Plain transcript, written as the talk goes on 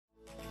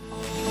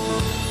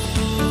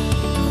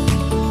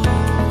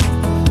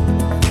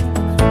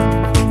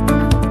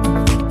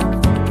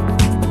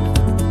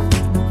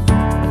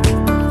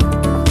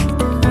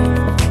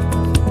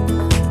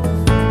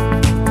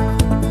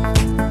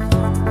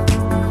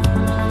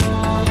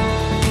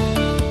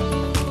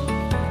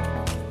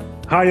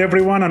Hi,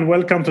 everyone, and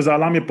welcome to the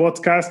Alame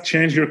podcast,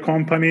 Change Your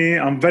Company.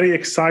 I'm very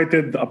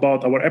excited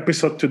about our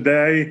episode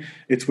today.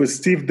 It's with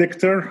Steve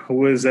Dichter,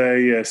 who is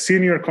a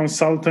senior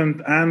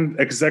consultant and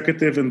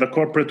executive in the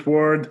corporate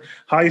world.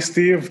 Hi,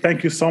 Steve.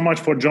 Thank you so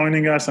much for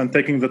joining us and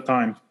taking the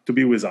time to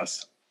be with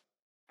us.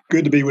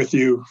 Good to be with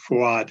you,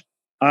 Fouad.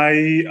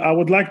 I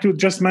would like to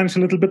just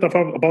mention a little bit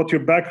about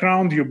your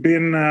background. You've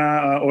been,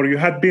 or you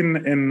had been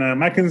in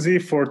McKinsey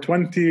for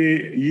 20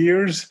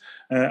 years.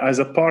 As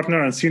a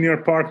partner and senior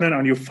partner,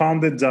 and you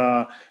founded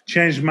the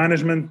Change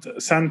Management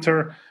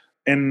Center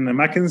in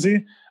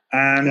McKinsey.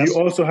 And yes, you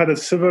also had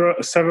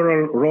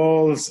several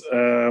roles,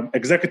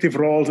 executive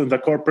roles in the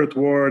corporate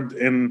world,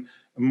 in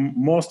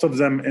most of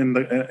them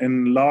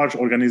in large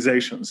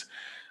organizations.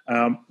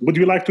 Would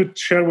you like to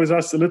share with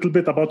us a little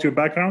bit about your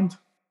background?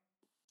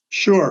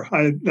 Sure,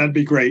 that'd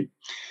be great.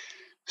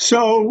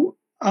 So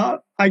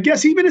I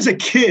guess even as a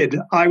kid,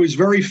 I was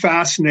very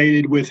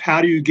fascinated with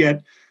how do you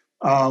get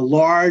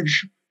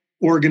large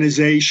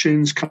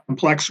organizations,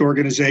 complex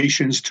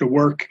organizations to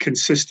work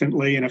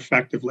consistently and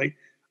effectively.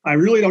 I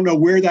really don't know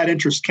where that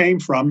interest came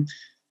from,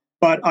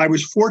 but I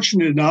was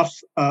fortunate enough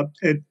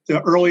after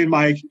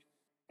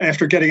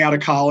getting out of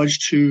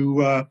college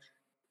to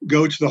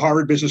go to the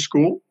Harvard Business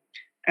School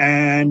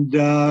and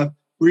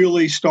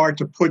really start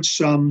to put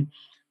some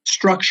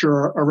structure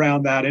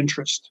around that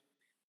interest.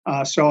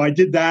 So I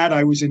did that.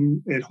 I was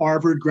at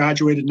Harvard,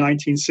 graduated in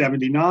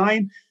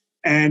 1979.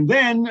 And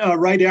then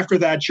right after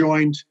that,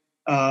 joined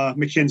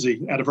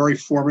McKinsey at a very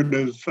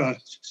formative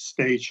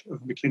stage of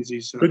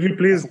McKinsey's. Could you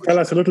please tell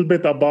us a little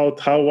bit about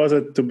how was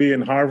it to be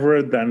in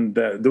Harvard and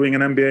doing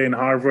an MBA in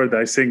Harvard?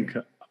 I think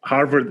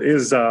Harvard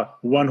is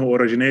one who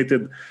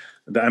originated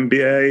the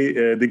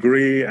MBA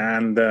degree,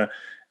 and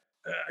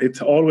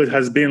it always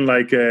has been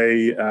like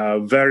a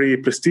very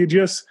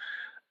prestigious.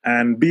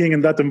 And being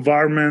in that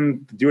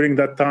environment during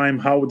that time,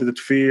 how did it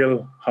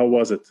feel? How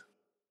was it?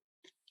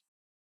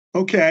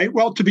 Okay.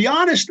 Well, to be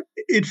honest,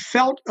 it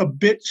felt a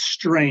bit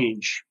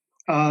strange.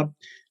 I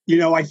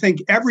think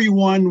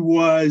everyone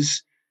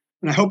was,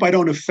 and I hope I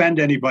don't offend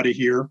anybody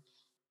here,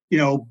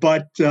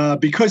 but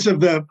because of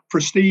the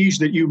prestige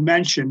that you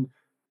mentioned,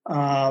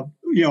 I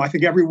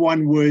think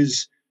everyone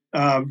was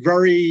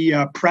very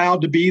proud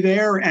to be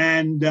there,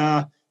 and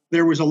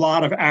there was a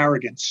lot of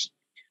arrogance,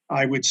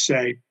 I would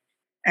say.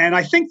 And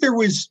I think there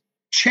was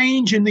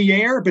change in the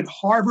air, but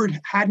Harvard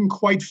hadn't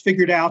quite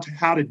figured out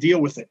how to deal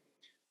with it.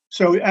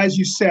 So as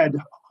you said,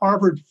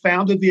 Harvard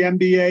founded the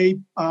MBA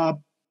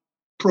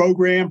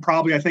program,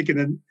 probably I think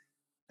in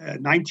the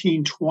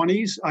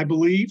 1920s, I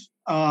believe.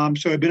 So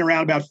it's been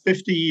around about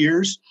 50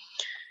 years.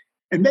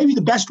 And maybe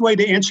the best way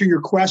to answer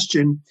your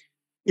question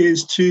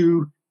is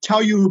to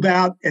tell you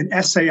about an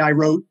essay I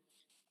wrote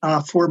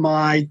for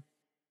my,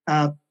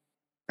 I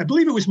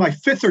believe it was my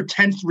 5th or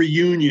 10th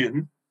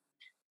reunion,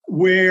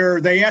 where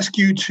they ask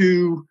you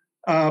to,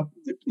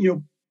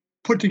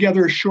 put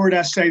together a short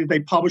essay that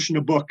they publish in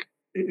a book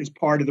as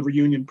part of the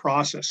reunion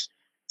process.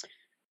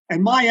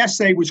 And my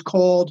essay was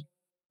called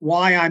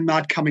 "Why I'm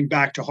Not Coming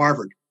Back to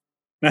Harvard."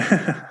 And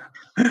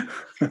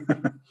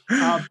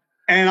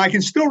I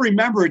can still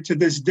remember it to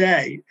this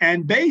day.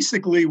 And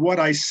basically what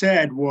I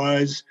said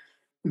was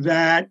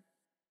that,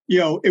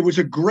 it was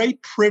a great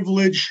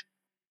privilege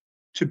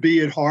to be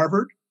at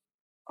Harvard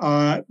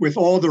with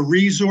all the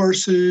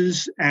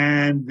resources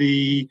and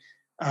the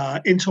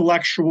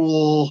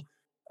intellectual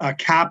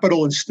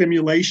capital and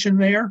stimulation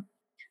there.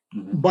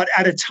 Mm-hmm. But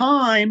at a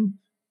time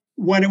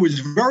when it was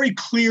very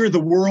clear the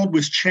world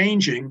was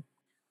changing,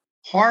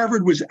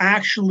 Harvard was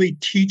actually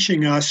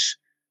teaching us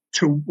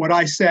to what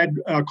I said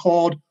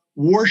called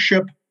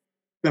worship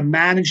the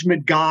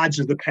management gods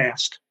of the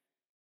past.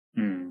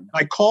 Mm.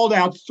 I called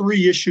out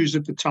 3 issues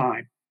at the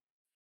time,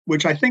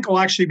 which I think will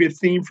actually be a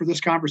theme for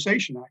this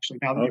conversation, actually.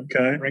 Now that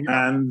okay.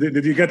 And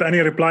did you get any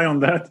reply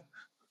on that?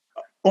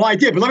 Well, I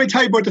did, but let me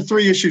tell you what the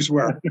 3 issues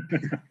were.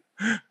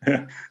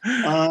 Yeah.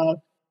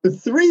 The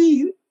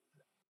 3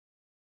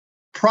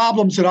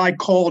 problems that I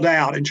called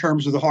out in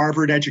terms of the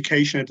Harvard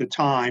education at the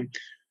time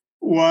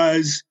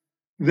was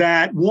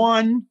that,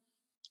 one,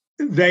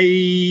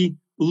 they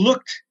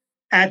looked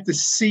at the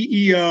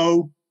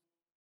CEO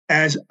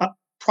as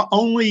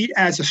only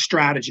as a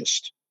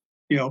strategist.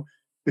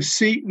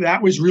 That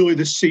was really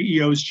the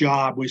CEO's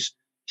job, was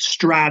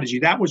strategy.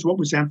 That was what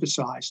was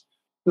emphasized.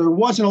 There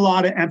wasn't a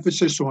lot of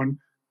emphasis on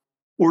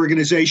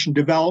organization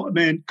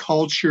development,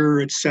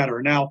 culture, et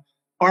cetera. Now,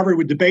 Harvard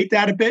would debate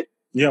that a bit.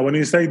 Yeah, when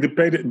you say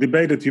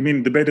debated, you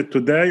mean debated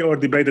today or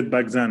debated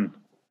back then?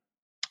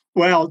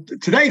 Well,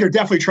 today they're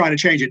definitely trying to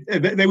change it.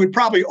 They would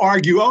probably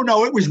argue, oh,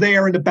 no, it was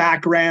there in the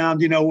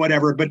background,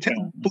 whatever. But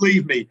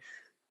believe me,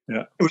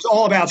 it was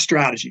all about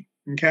strategy,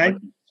 okay?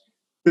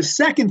 The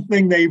second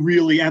thing they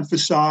really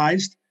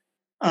emphasized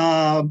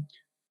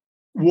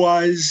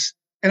was,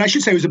 and I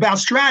should say it was about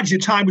strategy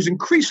at the time, was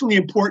increasingly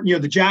important.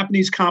 The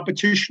Japanese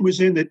competition was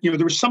in that,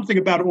 there was something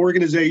about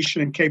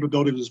organization and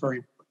capability that was very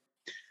important.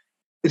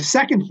 The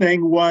second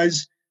thing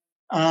was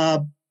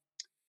that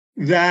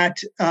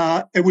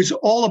it was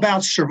all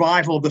about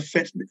survival of the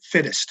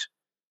fittest.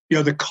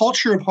 The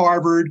culture of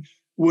Harvard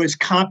was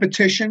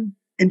competition,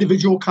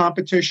 individual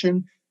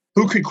competition.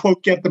 Who could,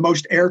 quote, get the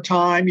most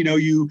airtime?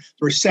 There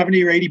were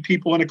 70 or 80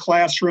 people in a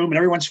classroom and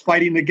everyone's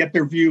fighting to get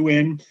their view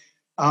in.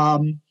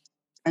 And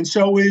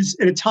so it was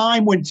at a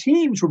time when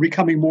teams were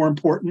becoming more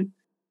important.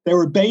 They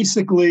were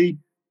basically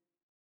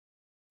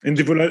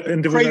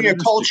creating a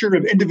culture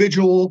of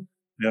individual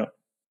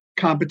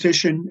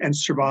competition and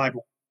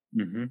survival.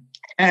 Mm-hmm.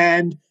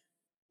 And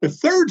the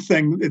third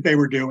thing that they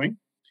were doing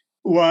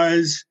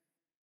was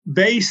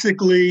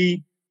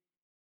basically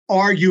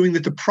arguing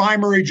that the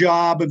primary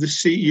job of the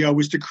CEO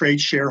was to create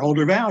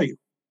shareholder value.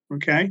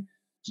 Okay,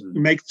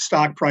 make the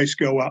stock price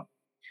go up.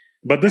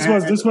 But this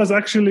was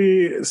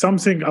actually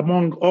something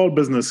among all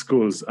business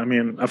schools. I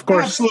mean, of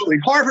course, absolutely.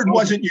 Harvard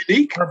wasn't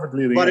unique,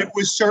 but it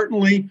was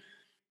certainly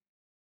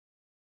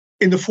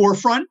in the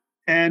forefront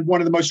and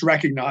one of the most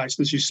recognized,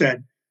 as you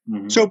said.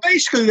 Mm-hmm. So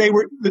basically, they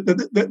were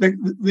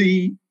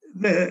the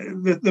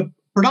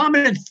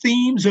predominant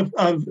themes of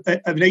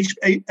an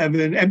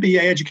MBA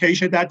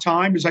education at that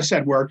time, as I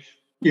said, were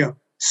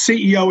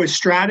CEO as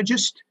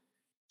strategist,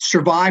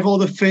 survival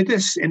of the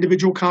fittest,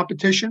 individual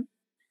competition,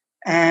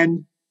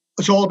 and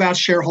it's all about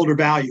shareholder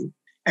value.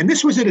 And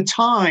this was at a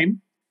time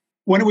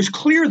when it was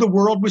clear the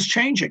world was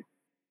changing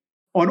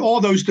on all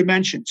those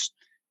dimensions.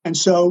 And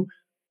so,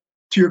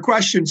 to your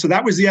question, so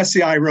that was the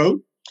essay I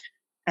wrote,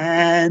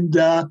 and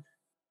the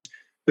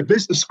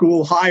business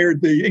school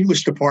hired the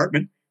English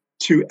department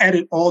to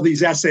edit all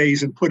these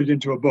essays and put it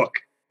into a book,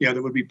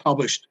 that would be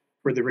published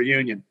for the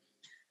reunion.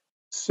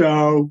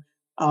 So,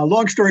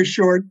 long story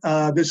short,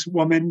 this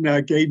woman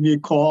gave me a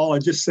call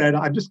and just said,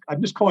 "I'm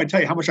just calling to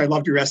tell you how much I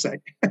loved your essay."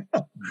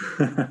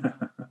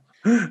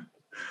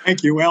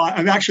 Thank you. Well,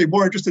 I'm actually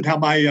more interested in how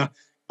my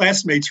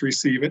classmates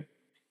receive it.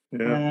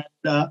 Yeah.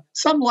 And,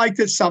 some liked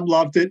it, some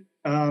loved it,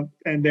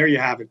 and there you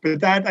have it.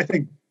 But that, I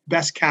think,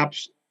 best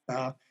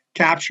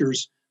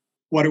captures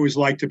what it was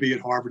like to be at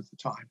Harvard at the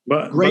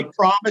time. Great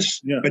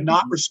promise, but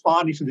not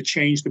responding to the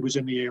change that was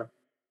in the air.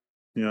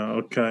 Yeah,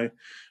 okay.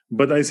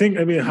 But I think,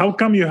 how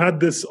come you had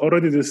these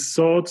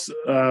thoughts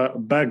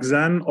back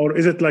then? Or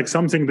is it like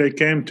something they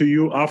came to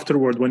you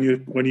afterward when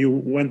you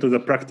went to the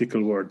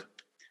practical world?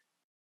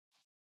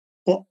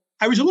 Well,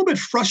 I was a little bit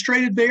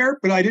frustrated there,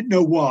 but I didn't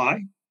know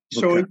why.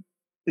 So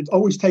it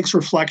always takes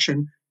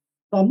reflection.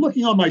 I'm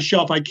looking on my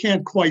shelf. I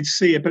can't quite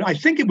see it, but I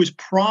think it was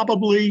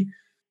probably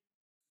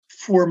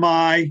for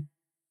my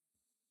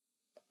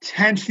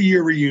 10th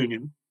year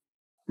reunion.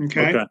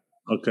 Okay,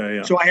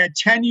 yeah. So I had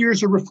 10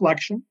 years of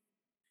reflection.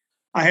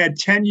 I had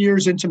 10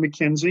 years into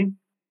McKinsey.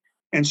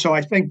 And so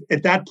I think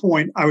at that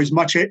point, I was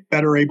much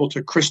better able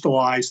to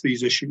crystallize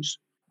these issues.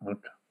 Okay.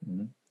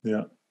 Mm-hmm.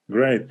 Yeah,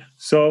 great.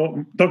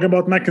 So talking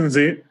about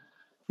McKinsey,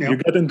 you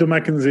got into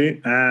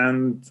McKinsey,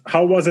 and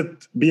how was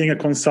it being a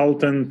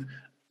consultant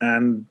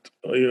and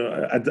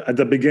at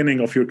the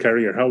beginning of your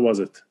career? How was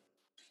it?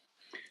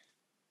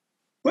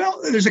 Well,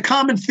 there's a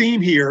common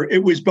theme here.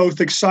 It was both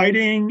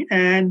exciting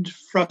and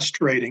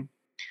frustrating.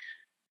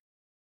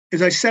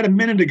 As I said a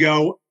minute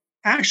ago,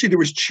 actually, there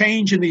was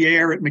change in the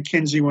air at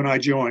McKinsey when I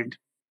joined.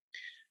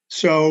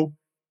 So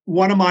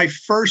one of my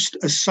first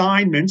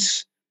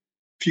assignments,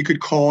 if you could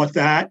call it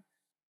that,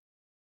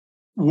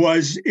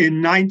 was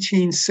in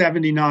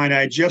 1979.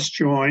 I had just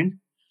joined,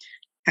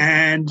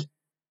 and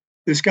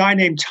this guy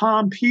named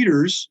Tom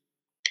Peters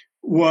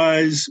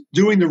was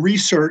doing the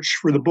research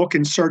for the book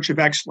In Search of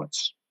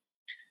Excellence.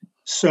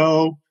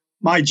 So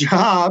my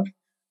job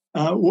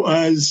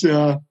was,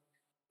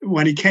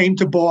 when he came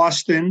to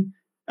Boston,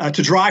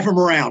 to drive him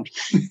around,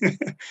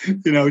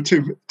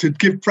 to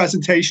give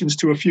presentations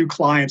to a few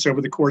clients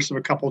over the course of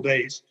a couple of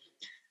days.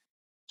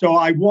 So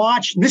I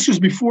watched, and this was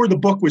before the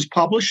book was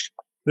published.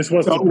 This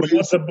was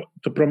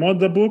to promote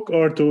the book,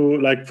 or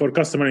for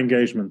customer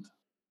engagement?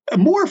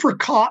 More for,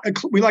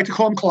 we like to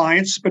call them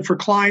clients, but for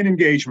client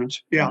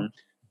engagement. Yeah. Mm-hmm.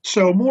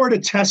 So more to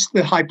test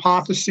the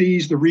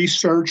hypotheses, the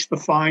research, the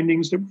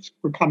findings that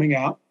were coming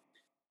out.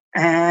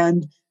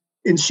 And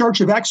In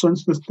Search of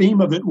Excellence, the theme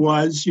of it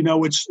was,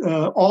 it's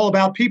all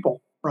about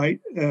people, right?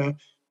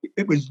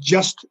 It was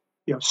just,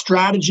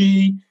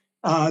 strategy.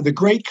 The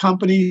great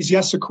companies,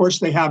 yes, of course,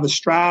 they have a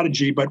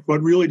strategy, but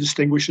what really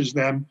distinguishes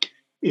them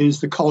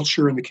is the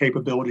culture and the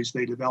capabilities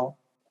they develop.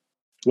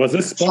 Was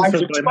this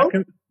sponsored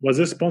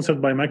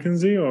by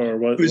McKinsey, or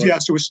what?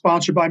 Yes, it was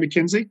sponsored by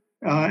McKinsey,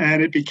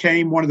 and it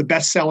became one of the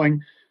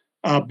best-selling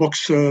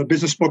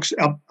business books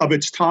of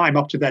its time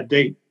up to that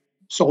date.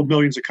 Sold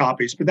millions of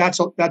copies, but that's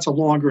a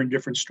longer and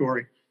different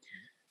story.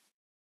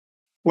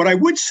 What I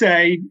would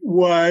say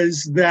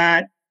was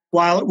that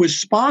while it was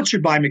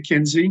sponsored by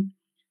McKinsey,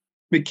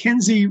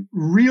 McKinsey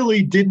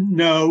really didn't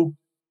know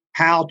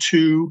how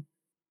to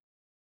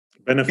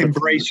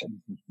embrace it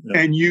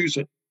and use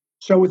it.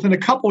 So within a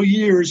couple of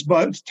years,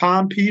 both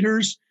Tom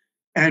Peters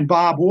and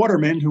Bob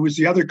Waterman, who was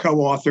the other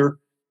co-author,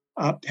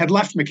 had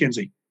left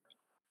McKinsey.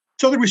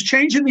 So there was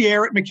change in the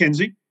air at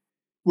McKinsey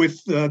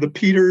with the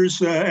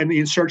Peters and the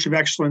In Search of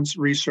Excellence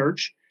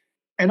research.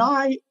 And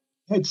I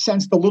had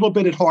sensed a little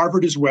bit at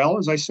Harvard as well,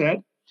 as I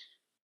said.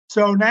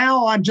 So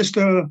now I'm just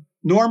a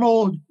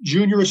normal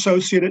junior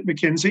associate at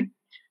McKinsey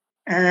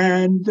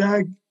and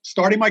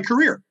starting my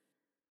career.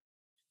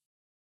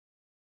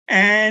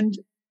 And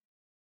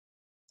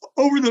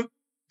over the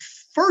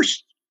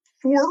first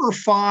 4 or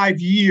 5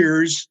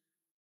 years,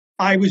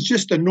 I was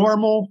just a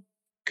normal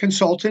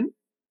consultant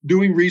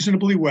doing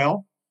reasonably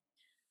well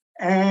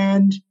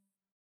and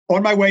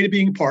on my way to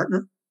being a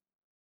partner.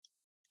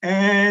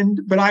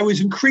 But I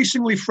was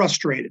increasingly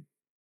frustrated.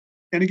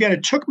 And again,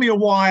 it took me a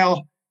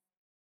while.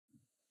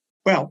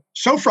 Well,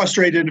 so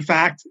frustrated, in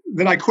fact,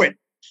 that I quit.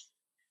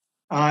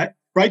 Right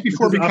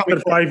before becoming after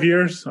 5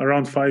 years,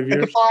 around 5 years.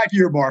 At the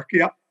 5-year mark,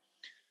 yeah.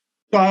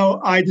 So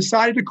I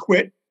decided to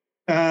quit.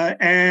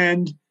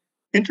 And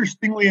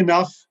interestingly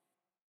enough,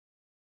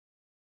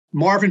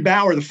 Marvin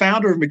Bauer, the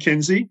founder of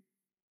McKinsey,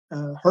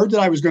 heard that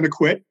I was going to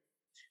quit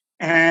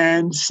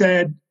and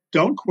said,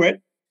 don't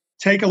quit.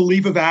 Take a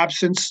leave of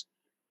absence.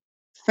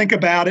 Think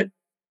about it.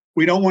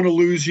 We don't want to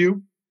lose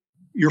you.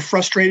 You're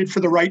frustrated for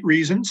the right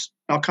reasons.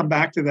 I'll come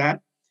back to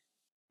that.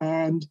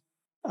 And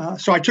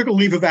so I took a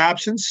leave of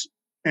absence,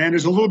 and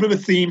there's a little bit of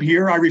a theme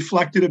here. I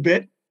reflected a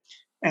bit,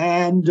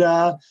 and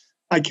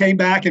I came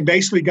back and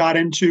basically got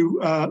into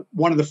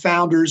one of the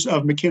founders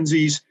of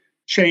McKinsey's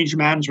change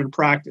management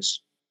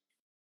practice.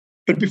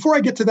 But before I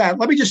get to that,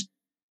 let me just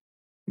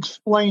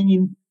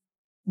explain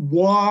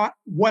what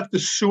the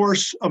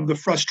source of the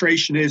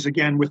frustration is,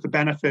 again, with the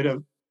benefit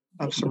of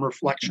some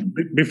reflection.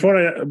 Before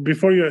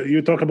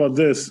you talk about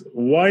this,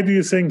 why do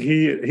you think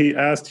he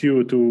asked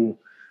you to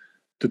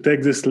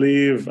take this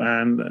leave?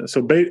 And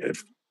so,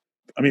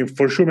 I mean,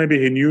 for sure, maybe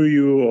he knew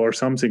you or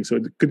something. So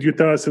could you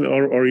tell us,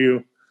 or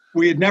you?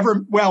 We had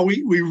never,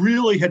 we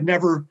really had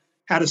never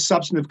had a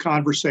substantive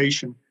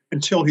conversation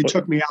until he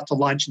took me out to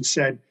lunch and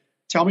said,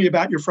 tell me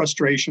about your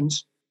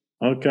frustrations.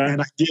 Okay.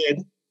 And I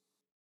did.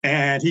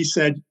 And he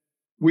said,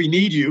 we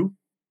need you.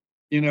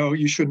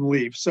 You shouldn't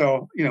leave.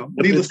 So,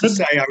 needless to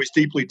say, I was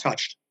deeply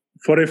touched.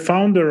 For a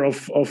founder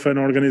of an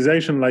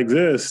organization like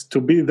this to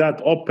be that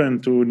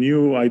open to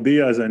new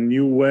ideas and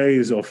new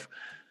ways of,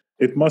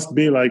 it must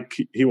be like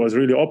he was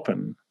really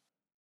open.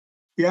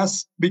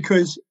 Yes,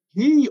 because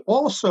he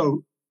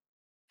also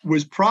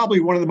was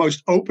probably one of the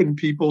most open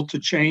people to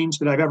change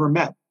that I've ever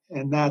met.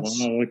 And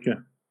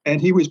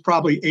and he was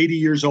probably 80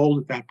 years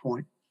old at that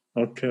point.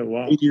 Okay,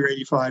 wow. 80 or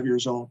 85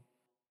 years old.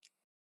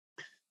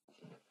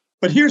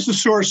 But here's the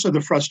source of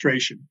the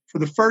frustration. For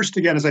the first,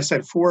 again, as I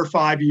said, 4 or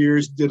 5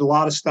 years, did a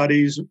lot of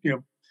studies,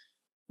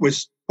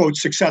 was, quote,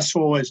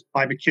 successful as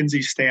by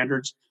McKinsey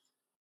standards.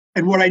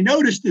 And what I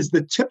noticed is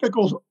the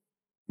typical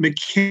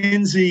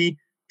McKinsey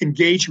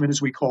engagement,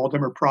 as we called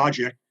them, or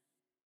project,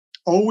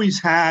 always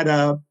had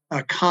a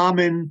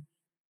common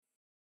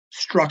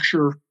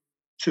structure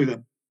to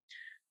them.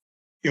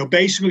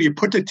 Basically, you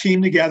put the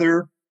team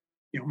together,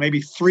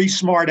 maybe 3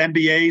 smart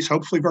MBAs,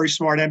 hopefully very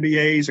smart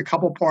MBAs, a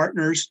couple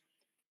partners.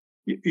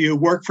 You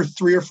work for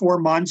 3 or 4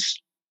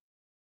 months.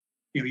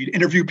 You'd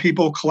interview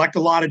people, collect a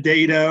lot of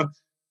data,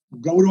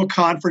 go to a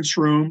conference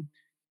room,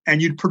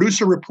 and you'd produce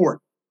a report.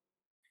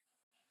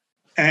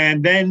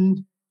 And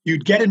then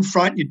you'd get in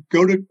front. You'd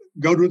go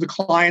to the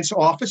client's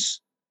office,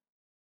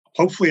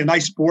 hopefully a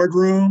nice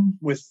boardroom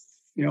with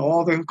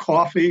all the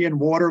coffee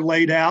and water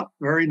laid out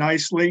very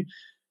nicely.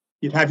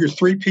 You'd have your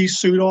 3-piece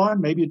suit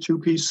on, maybe a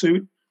 2-piece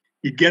suit.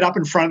 You'd get up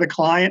in front of the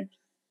client,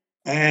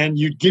 and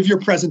you'd give your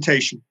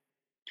presentation.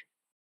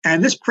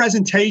 And this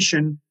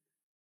presentation,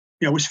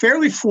 was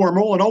fairly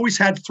formal. It always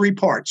had 3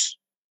 parts.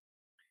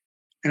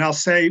 And I'll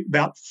say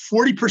about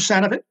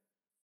 40% of it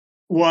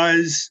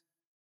was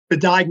the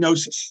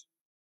diagnosis.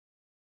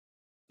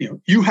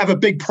 You have a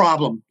big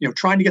problem,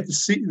 trying to get the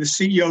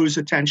CEO's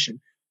attention.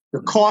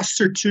 Your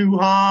costs are too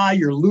high.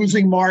 You're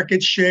losing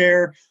market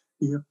share.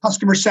 Your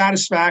customer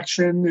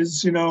satisfaction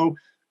is,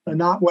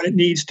 not what it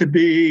needs to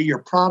be. Your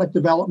product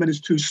development is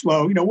too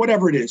slow,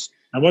 whatever it is.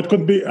 And what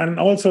could be, and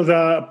also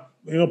the,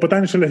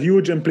 potentially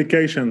huge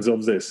implications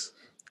of this.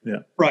 Yeah.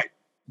 Right.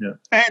 Yeah.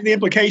 And the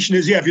implication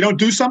is, if you don't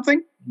do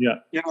something,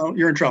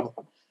 you're in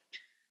trouble.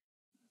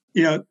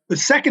 The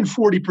second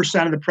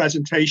 40% of the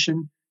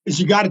presentation is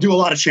you got to do a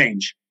lot of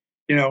change.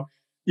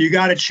 You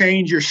got to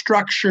change your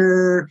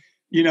structure.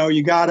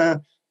 You got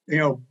to,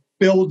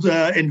 build,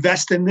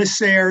 invest in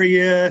this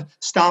area,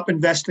 stop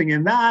investing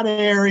in that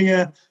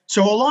area.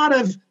 So a lot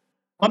of,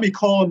 let me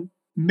call them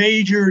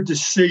major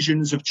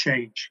decisions of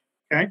change.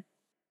 Okay.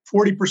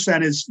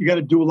 40% is you got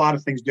to do a lot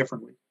of things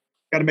differently.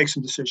 Got to make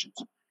some decisions.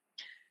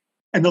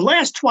 And the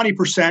last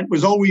 20%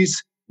 was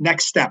always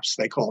next steps,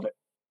 they called it,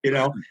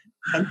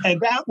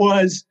 and that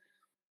was,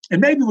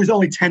 and maybe it was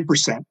only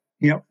 10%,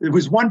 it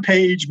was 1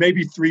 page,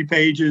 maybe 3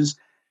 pages.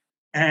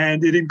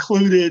 And it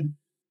included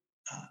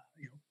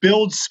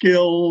build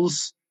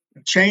skills,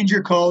 change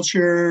your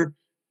culture,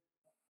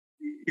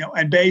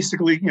 and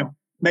basically,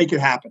 make it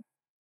happen.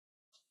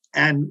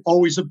 And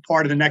always a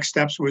part of the next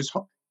steps was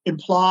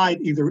implied,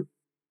 either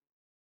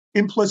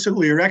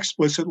implicitly or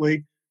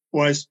explicitly,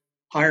 was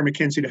hire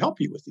McKinsey to help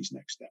you with these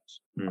next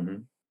steps. Mm-hmm.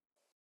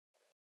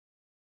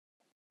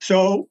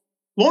 So,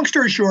 long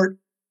story short,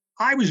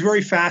 I was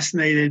very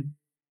fascinated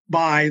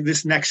by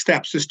this next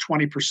steps, this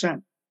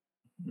 20%.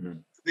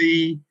 Mhm.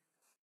 The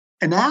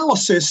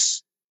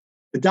analysis,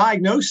 the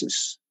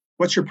diagnosis,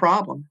 what's your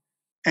problem,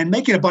 and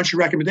making a bunch of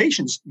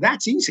recommendations,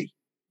 that's easy.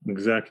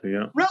 Exactly.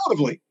 Yeah.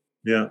 Relatively.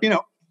 Yeah.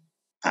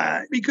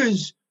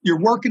 Because you're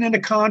working in a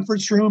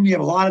conference room, you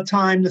have a lot of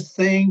time to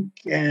think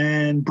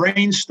and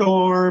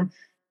brainstorm,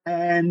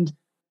 and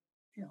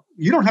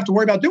you don't have to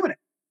worry about doing it.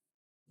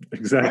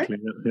 Exactly.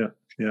 Right?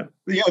 Yeah.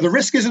 The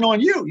risk isn't on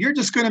you. You're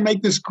just going to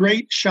make this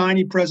great,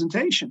 shiny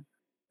presentation.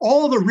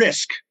 All the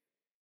risk,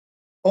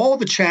 all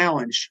the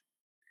challenge,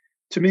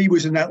 to me,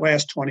 was in that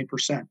last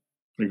 20%.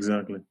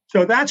 Exactly.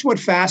 So that's what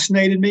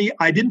fascinated me.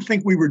 I didn't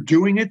think we were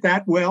doing it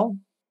that well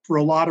for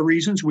a lot of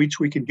reasons, which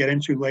we can get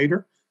into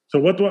later. So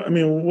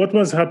what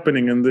was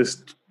happening in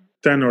this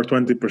 10 or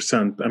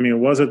 20%? I mean,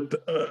 was it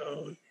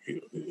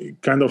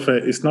kind of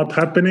it's not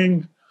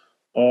happening,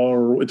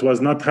 or it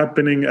was not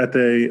happening at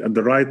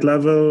the right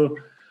level?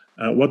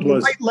 What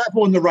was the right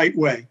level in the right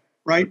way,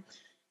 right?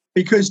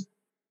 Because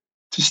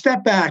to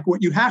step back,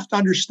 what you have to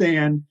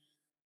understand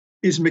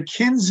is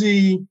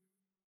McKinsey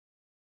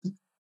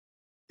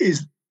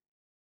is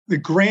the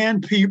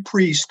grand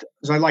priest,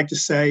 as I like to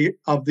say,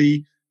 of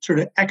the sort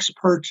of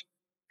expert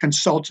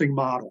consulting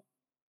model.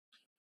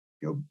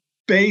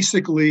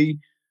 Basically,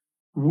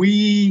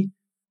 we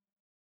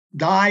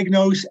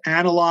diagnose,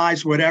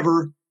 analyze,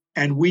 whatever,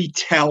 and we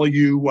tell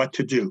you what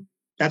to do.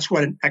 That's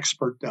what an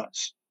expert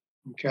does.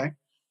 Okay.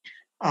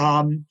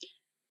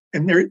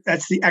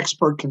 That's the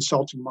expert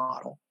consulting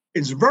model.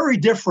 It's very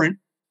different.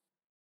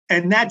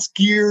 And that's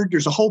geared,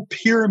 there's a whole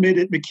pyramid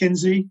at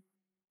McKinsey,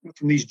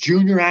 from these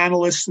junior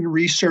analysts and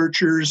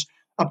researchers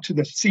up to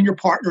the senior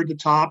partner at the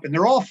top. And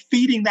they're all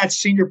feeding that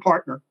senior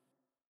partner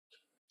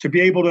to be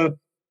able to,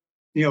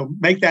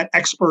 make that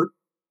expert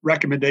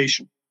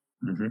recommendation.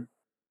 Mm-hmm.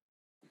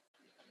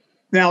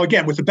 Now,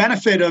 again, with the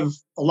benefit of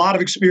a lot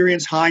of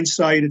experience,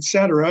 hindsight, et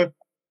cetera,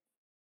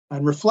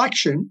 and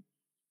reflection,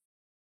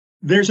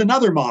 there's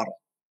another model.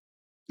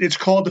 It's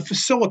called the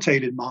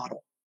facilitated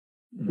model,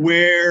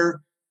 where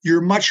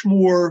you're much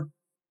more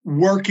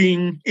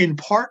working in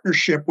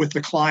partnership with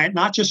the client,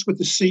 not just with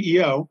the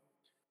CEO,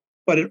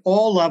 but at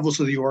all levels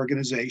of the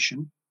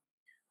organization,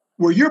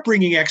 where you're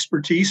bringing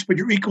expertise, but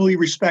you're equally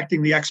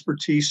respecting the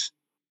expertise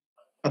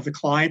of the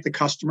client, the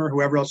customer,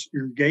 whoever else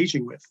you're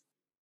engaging with.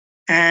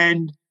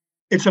 And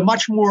it's a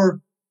much more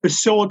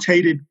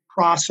facilitated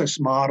process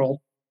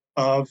model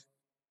of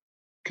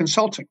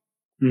consulting.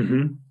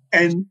 Mm-hmm.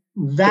 And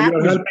that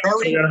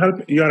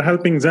you are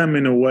helping them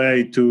in a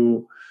way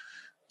to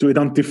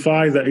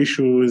identify the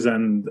issues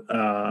and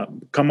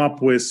come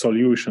up with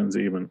solutions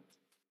even.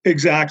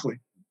 Exactly.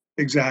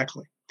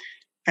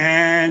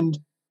 And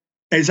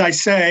as I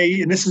say,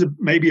 and this is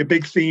maybe a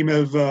big theme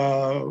of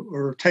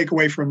or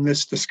takeaway from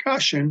this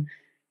discussion,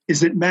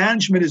 is that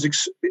management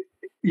is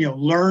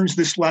learns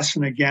this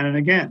lesson again and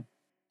again,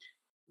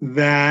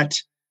 that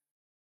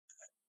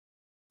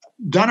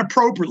done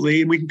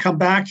appropriately, and we can come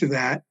back to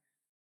that,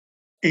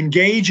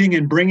 engaging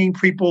and bringing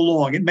people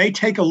along. It may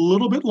take a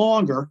little bit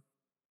longer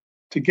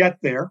to get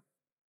there,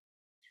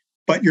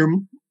 but you're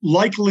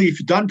likely,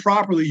 if done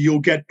properly, you'll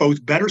get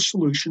both better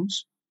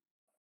solutions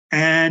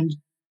and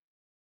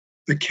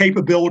the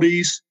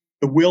capabilities,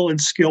 the will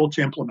and skill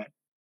to implement,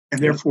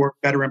 and therefore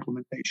better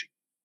implementation.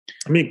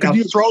 I mean, could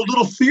you throw a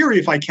little theory,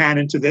 if I can,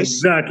 into this?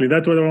 Exactly,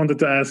 that's what I wanted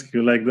to ask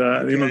you. Like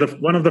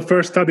one of the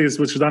first studies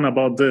which done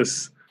about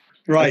this,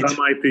 right, at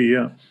MIT,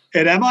 yeah.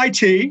 At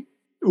MIT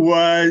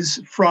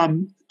was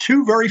from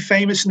two very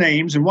famous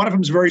names, and one of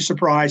them is very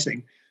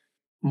surprising.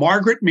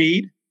 Margaret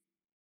Mead,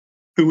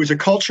 who was a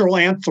cultural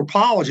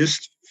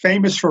anthropologist,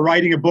 famous for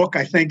writing a book,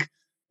 I think,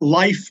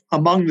 Life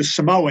Among the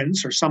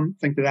Samoans, or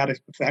something to that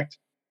effect.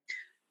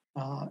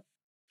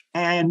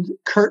 And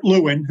Kurt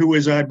Lewin, who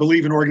is, I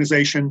believe, an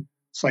organization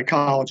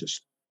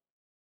psychologist.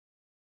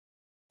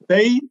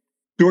 They,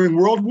 during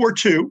World War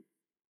II,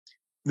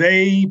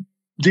 they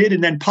did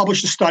and then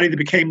published a study that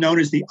became known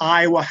as the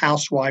Iowa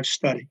Housewives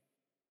Study.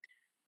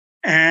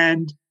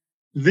 And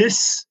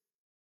this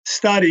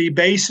study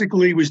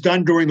basically was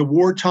done during the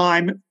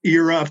wartime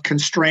era of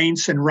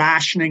constraints and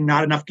rationing,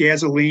 not enough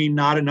gasoline,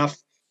 not enough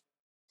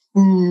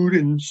food,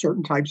 and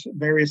certain types of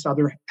various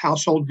other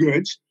household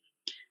goods.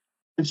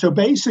 And so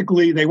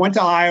basically they went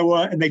to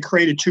Iowa and they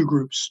created two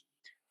groups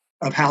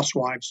of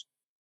housewives.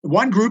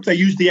 One group, they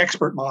used the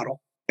expert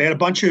model. They had a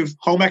bunch of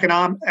home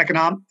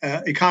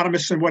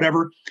economists and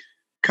whatever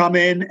come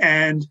in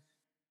and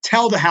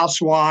tell the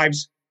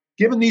housewives,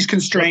 given these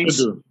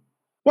constraints,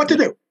 what to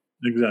do.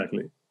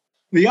 Exactly.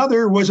 The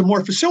other was a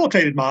more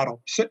facilitated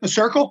model. Sit in a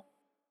circle.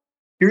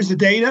 Here's the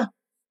data.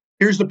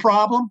 Here's the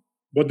problem.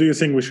 What do you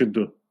think we should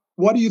do?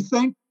 What do you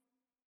think?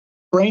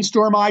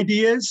 Brainstorm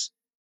ideas,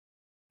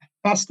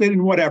 test it,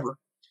 and whatever.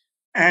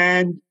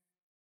 And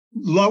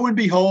lo and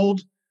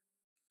behold,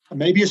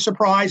 maybe a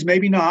surprise,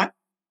 maybe not,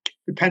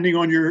 depending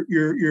on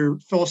your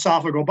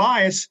philosophical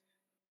bias,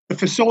 the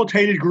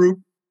facilitated group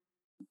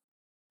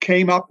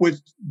came up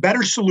with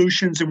better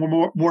solutions and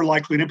were more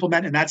likely to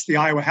implement, and that's the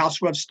Iowa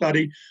Housewives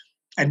Study.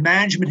 And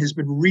management has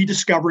been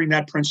rediscovering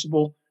that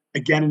principle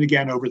again and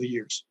again over the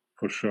years.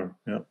 For sure.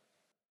 Yeah.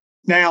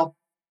 Now,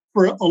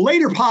 for a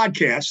later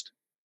podcast,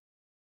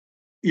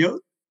 the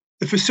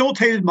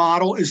facilitated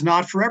model is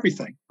not for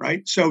everything,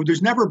 right? So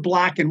there's never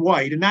black and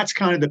white, and that's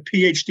kind of the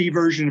PhD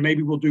version, and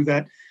maybe we'll do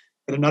that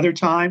at another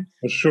time.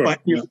 For sure.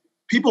 But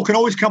people can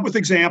always come up with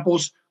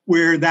examples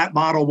where that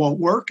model won't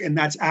work, and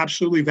that's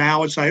absolutely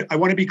valid. So I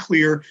want to be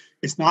clear,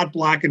 it's not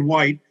black and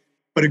white,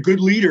 but a good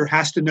leader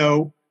has to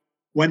know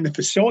when the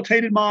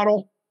facilitated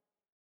model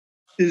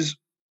is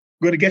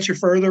going to get you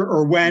further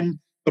or when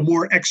the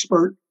more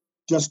expert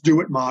just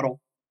do it model.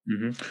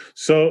 Mm-hmm.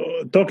 So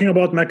talking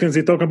about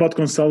McKinsey, talking about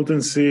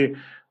consultancy,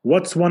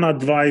 what's one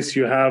advice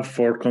you have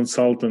for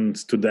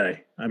consultants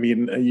today? I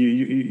mean,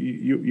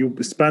 you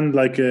spend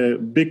like a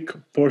big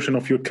portion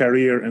of your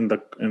career in the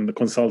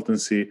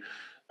consultancy,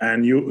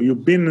 and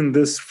you've been in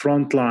this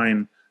front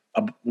line,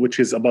 which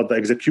is about the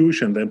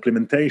execution, the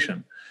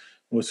implementation.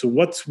 So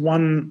what's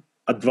one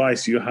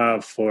advice you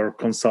have for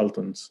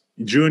consultants,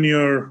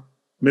 junior,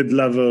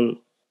 mid-level,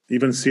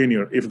 even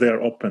senior, if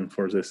they're open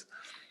for this?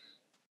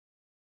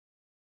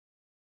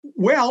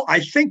 Well,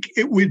 I think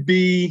it would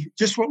be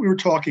just what we were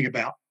talking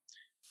about.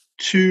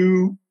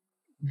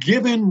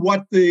 Given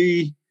what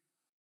the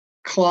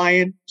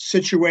client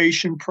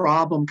situation,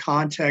 problem,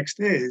 context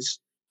is,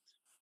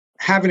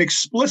 have an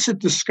explicit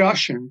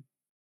discussion,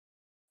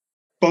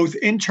 both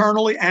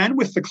internally and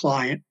with the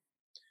client.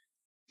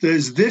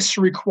 Does this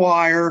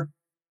require,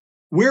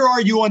 where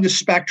are you on the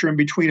spectrum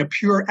between a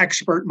pure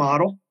expert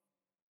model?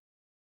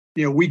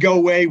 We go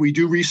away, we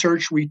do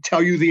research, we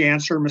tell you the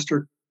answer,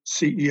 Mr.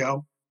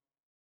 CEO,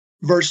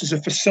 versus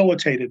a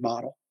facilitated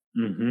model.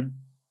 Mm-hmm.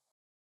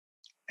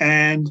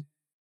 And,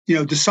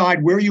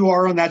 decide where you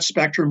are on that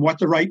spectrum, what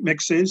the right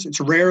mix is.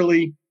 It's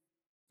rarely,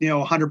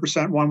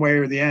 100% one way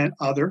or the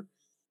other.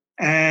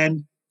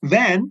 And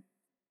then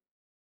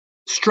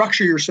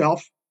structure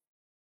yourself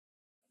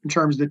in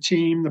terms of the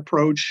team, the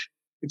approach,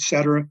 et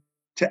cetera,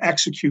 to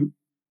execute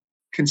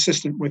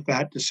consistent with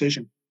that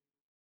decision.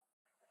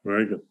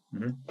 Very good.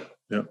 Mm-hmm.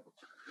 Yeah.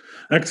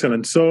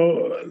 Excellent.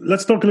 So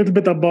let's talk a little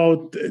bit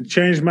about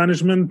change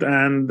management.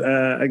 And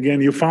again,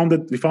 you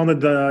founded the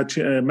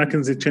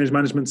McKinsey Change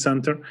Management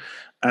Center.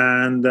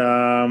 And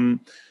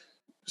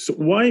so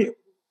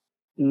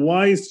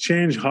why is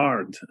change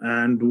hard,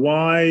 and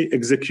why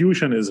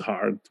execution is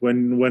hard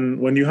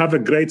when you have a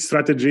great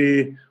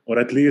strategy, or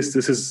at least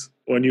this is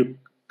when you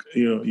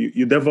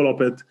develop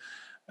it,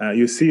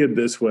 you see it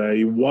this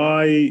way.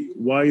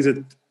 Why is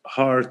it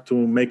hard to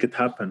make it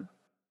happen?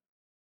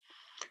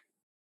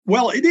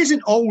 Well, it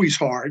isn't always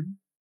hard.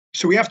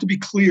 So we have to be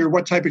clear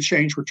what type of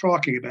change we're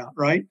talking about,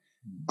 right?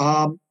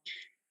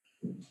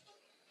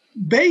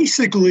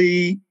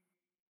 Basically,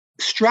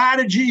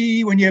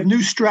 strategy, when you have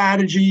new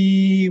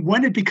strategy,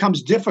 when it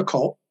becomes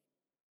difficult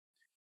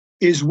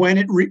is when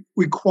it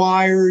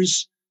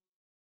requires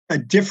a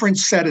different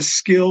set of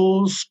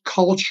skills,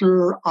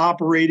 culture,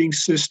 operating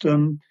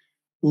system,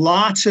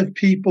 lots of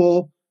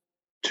people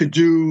to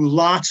do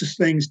lots of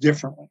things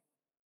differently.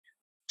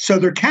 So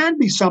there can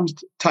be some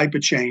type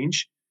of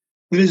change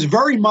that is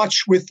very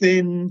much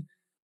within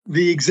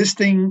the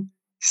existing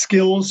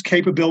skills,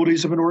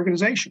 capabilities of an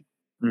organization,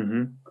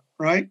 mm-hmm.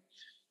 right?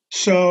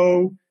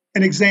 So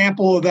an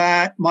example of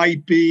that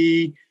might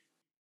be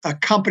a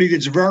company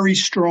that's very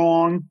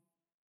strong,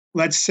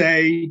 let's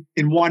say,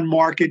 in one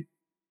market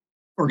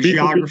or B2B,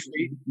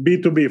 geography.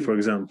 B2B, for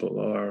example,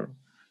 or...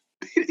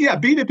 Yeah,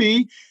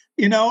 B2B,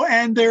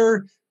 and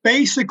they're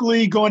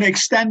basically going to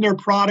extend their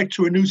product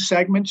to a new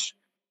segment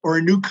or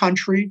a new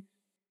country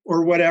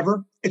or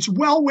whatever. It's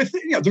well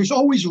within, there's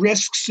always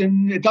risks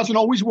and it doesn't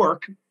always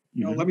work.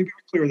 Mm-hmm. Let me be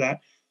clear of that.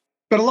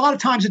 But a lot of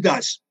times it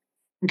does.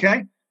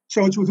 Okay.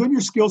 So it's within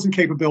your skills and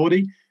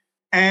capability.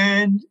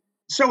 And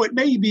so it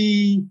may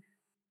be,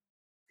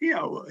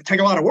 take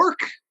a lot of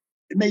work.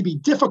 It may be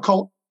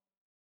difficult,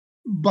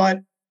 but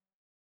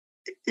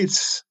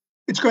it's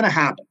going to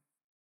happen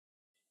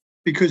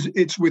because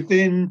it's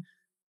within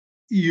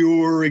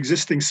your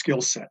existing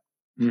skill set.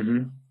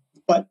 Mm-hmm.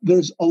 But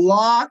there's a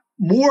lot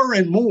more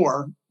and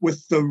more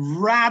with the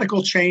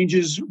radical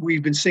changes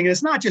we've been seeing.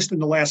 It's not just in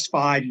the last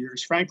 5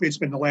 years. Frankly, it's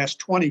been the last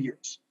 20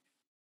 years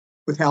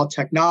with how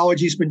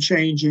technology's been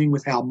changing,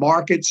 with how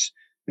markets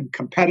and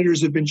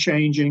competitors have been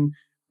changing,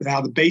 with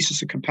how the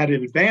basis of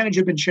competitive advantage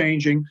have been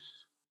changing,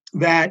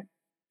 that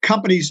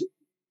companies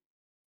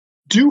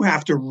do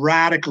have to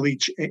radically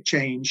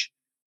change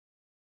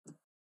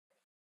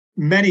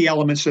many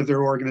elements of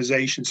their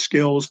organization,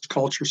 skills,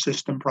 culture,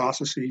 system,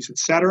 processes, et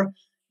cetera.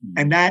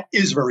 And that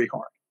is very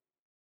hard.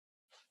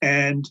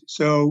 And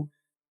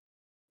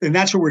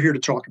that's what we're here to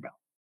talk about.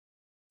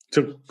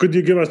 So could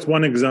you give us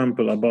one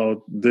example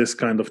about this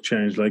kind of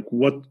change? Like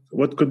what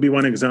could be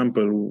one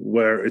example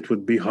where it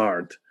would be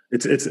hard?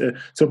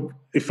 So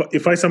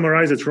if I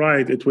summarize it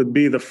right, it would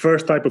be the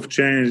first type of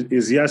change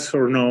is yes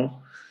or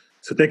no.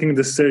 So taking a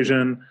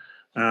decision,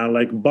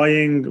 like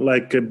buying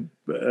like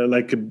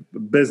a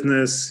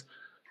business,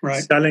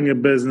 right. Selling a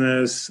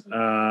business,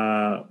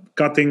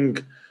 cutting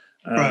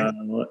right.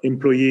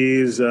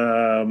 employees.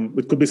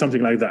 It could be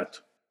something like that.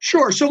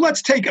 Sure. So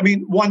let's take,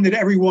 one that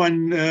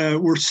everyone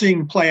we're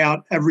seeing play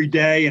out every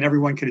day and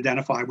everyone can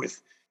identify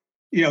with.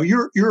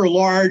 You're a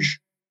large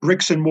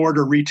bricks and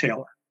mortar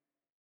retailer,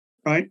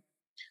 right?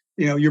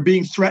 You're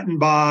being threatened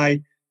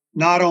by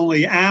not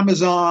only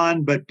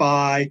Amazon, but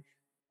by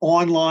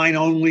online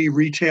only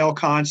retail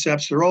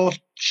concepts. They're all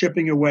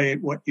chipping away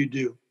at what you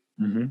do.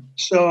 Mm-hmm.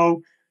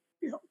 So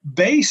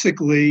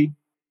basically,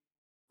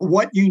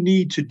 what you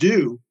need to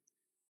do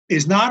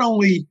is not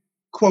only,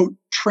 quote,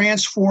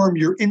 transform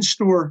your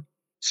in-store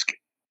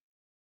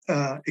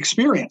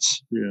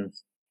experience,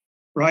 Yes.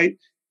 right?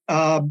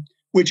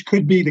 Which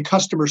could be the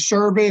customer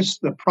service,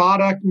 the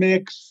product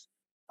mix,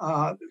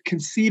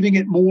 conceiving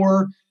it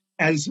more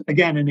as,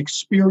 again, an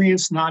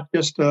experience, not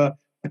just a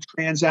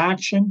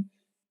transaction.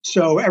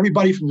 So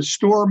everybody from the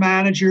store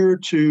manager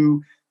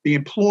to the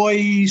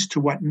employees to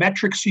what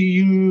metrics you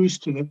use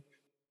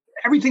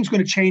everything's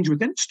going to change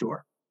within the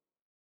store.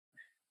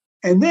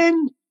 And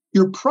then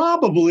you're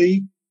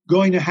probably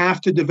going to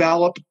have to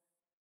develop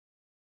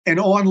an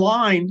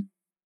online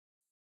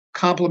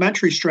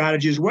complementary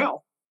strategy as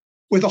well,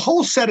 with a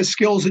whole set of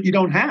skills that you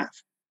don't have.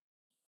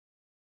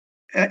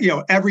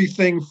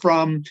 Everything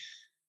from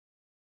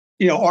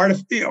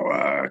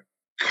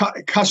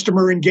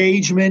customer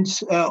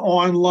engagement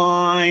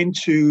online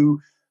to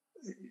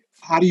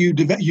how do you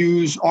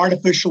use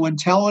artificial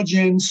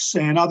intelligence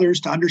and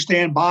others to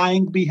understand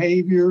buying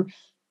behavior.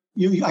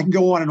 I can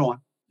go on and on.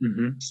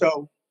 Mm-hmm.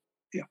 So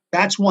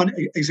that's one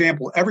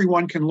example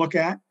everyone can look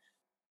at.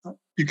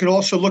 You can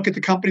also look at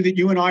the company that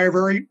you and I are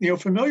very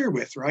familiar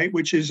with, right?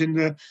 Which is in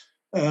the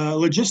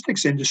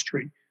logistics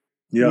industry,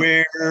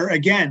 where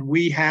again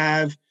we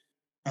have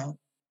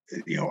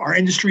our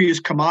industry is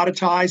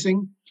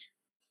commoditizing.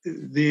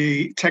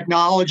 The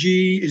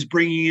technology is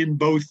bringing in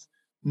both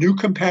new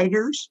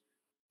competitors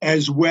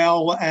as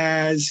well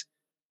as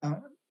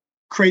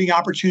creating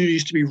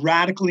opportunities to be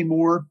radically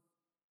more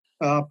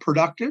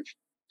productive.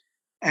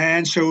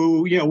 And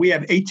so, we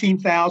have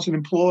 18,000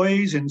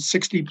 employees in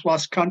 60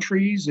 plus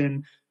countries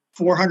and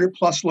 400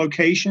 plus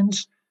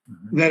locations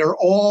that are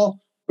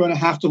all going to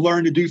have to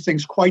learn to do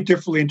things quite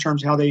differently in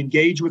terms of how they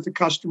engage with the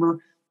customer,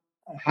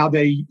 how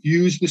they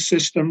use the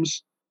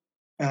systems,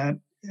 and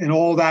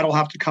all that will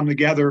have to come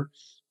together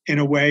in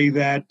a way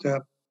that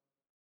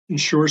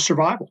ensures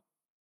survival.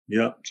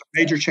 Yeah. It's a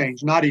major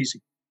change, not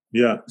easy.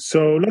 Yeah.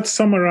 So let's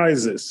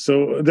summarize this.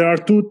 So there are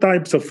two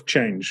types of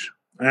change,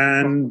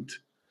 and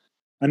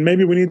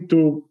maybe we need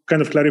to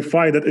kind of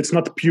clarify that it's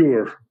not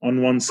pure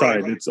on one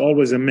side. Right. It's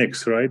always a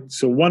mix, right?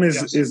 So one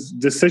is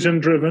decision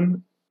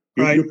driven.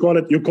 You call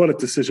it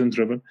decision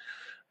driven,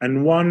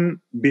 and one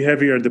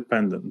behavior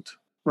dependent.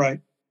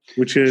 Right.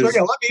 Which is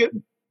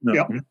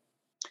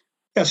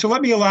So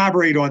let me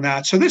elaborate on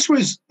that. So this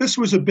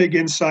was a big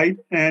insight,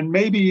 and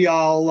maybe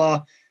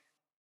I'll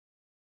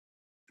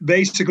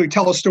basically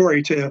tell a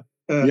story to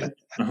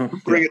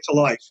bring it to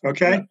life.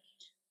 Okay. Yeah.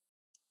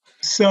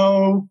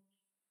 So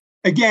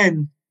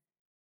again,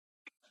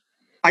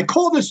 I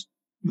call this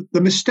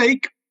the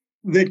mistake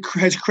that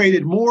has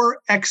created more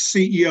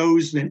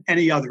ex-CEOs than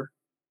any other.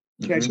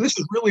 Okay. So this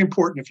is really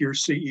important if you're a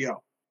CEO.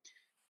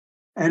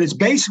 And it's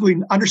basically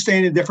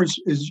understanding the difference,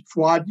 is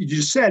what you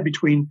just said,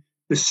 between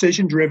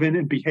decision-driven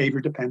and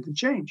behavior-dependent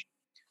change.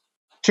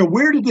 So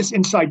where did this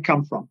insight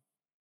come from?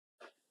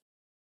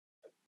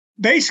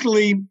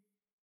 Basically,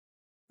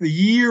 the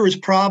year is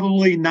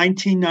probably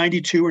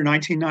 1992 or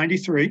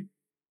 1993.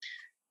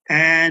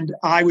 And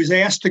I was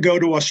asked to go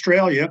to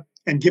Australia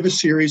and give a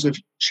series of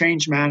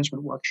change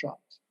management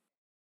workshops.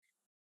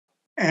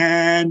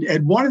 And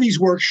at one of these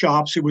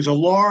workshops, it was a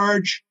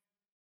large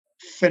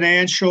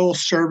financial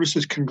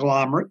services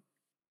conglomerate.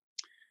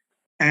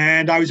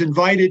 And I was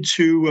invited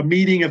to a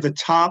meeting of the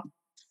top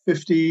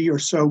 50 or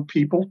so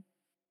people,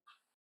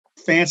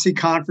 fancy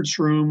conference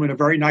room in a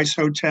very nice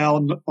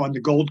hotel on the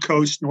Gold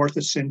Coast north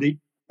of Sydney.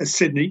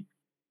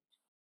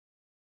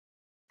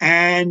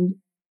 And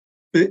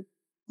the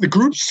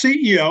group's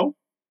CEO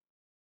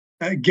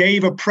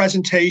gave a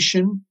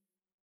presentation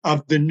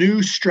of the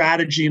new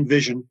strategy and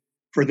vision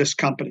for this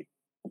company.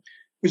 It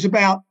was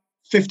about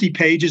 50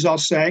 pages, I'll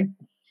say.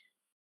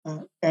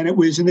 And it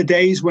was in the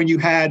days when you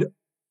had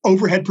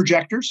overhead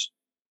projectors.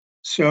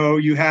 So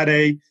you had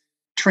a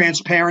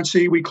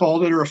transparency, we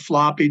called it, or a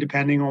floppy,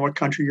 depending on what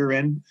country you're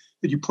in,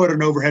 that you put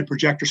an overhead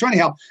projector. So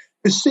anyhow,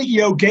 the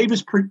CEO gave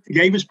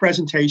his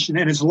presentation,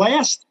 and his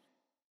last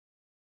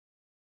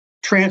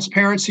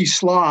transparency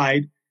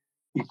slide,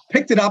 he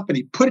picked it up and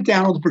he put it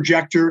down on the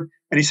projector,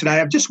 and he said, I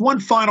have just one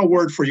final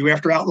word for you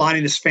after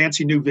outlining this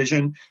fancy new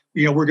vision.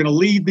 We're going to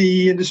lead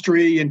the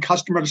industry in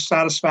customer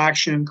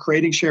satisfaction,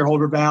 creating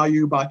shareholder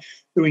value by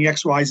doing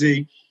X, Y,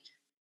 Z.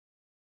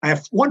 I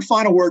have one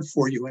final word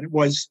for you, and it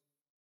was,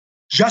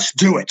 just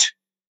do it.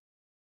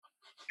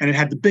 And it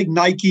had the big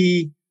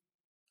Nike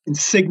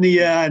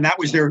insignia, and that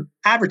was their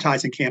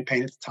advertising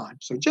campaign at the time.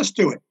 So just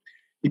do it.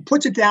 He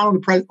puts it down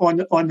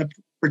on the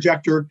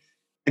projector,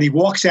 and he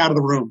walks out of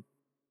the room.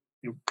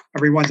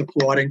 Everyone's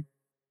applauding.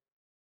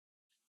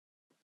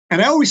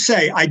 And I always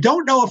say, I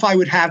don't know if I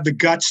would have the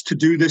guts to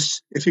do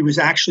this if he was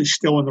actually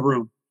still in the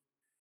room.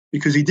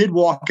 because he did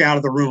walk out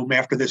of the room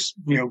after this,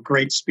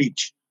 great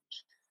speech.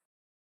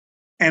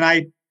 And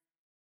I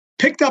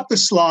picked up the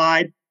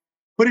slide,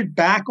 put it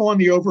back on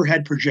the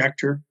overhead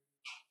projector,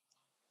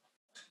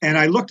 and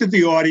I looked at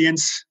the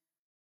audience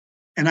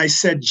and I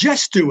said,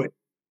 just do it.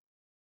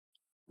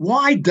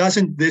 Why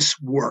doesn't this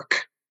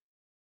work?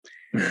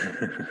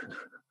 And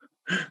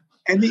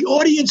the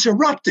audience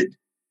erupted.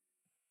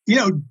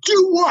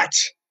 Do what?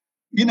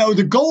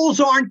 The goals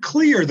aren't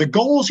clear. The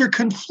goals are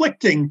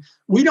conflicting.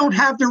 We don't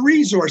have the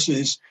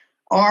resources.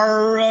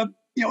 Our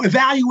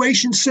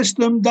evaluation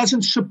system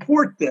doesn't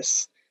support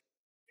this.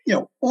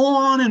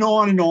 On and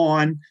on and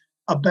on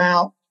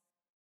about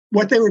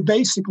what they were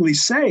basically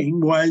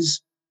saying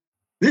was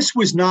this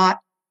was not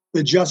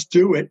the just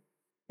do it,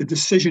 the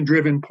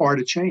decision-driven part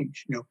of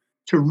change.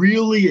 To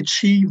really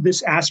achieve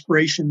this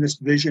aspiration, this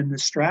vision,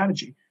 this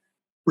strategy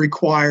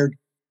required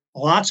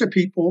lots of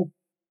people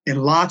in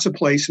lots of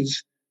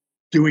places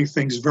doing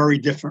things very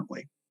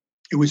differently.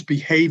 It was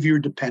behavior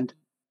dependent.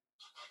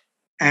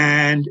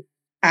 And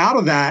out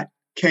of that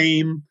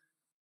came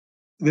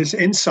this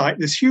insight,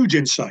 this huge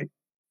insight,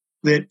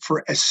 that for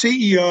a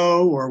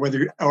CEO or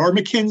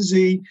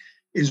McKinsey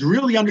is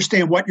really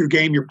understand what your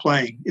game you're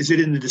playing. Is it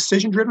in the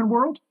decision-driven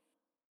world,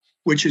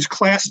 which is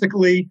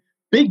classically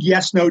big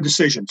yes-no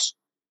decisions?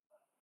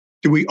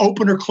 Do we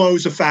open or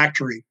close a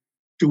factory?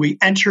 Do we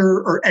enter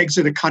or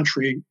exit a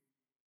country?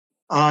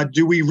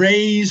 Do we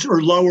raise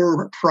or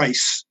lower a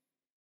price?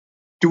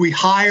 Do we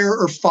hire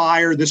or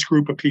fire this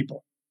group of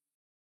people?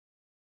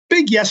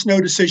 Big yes-no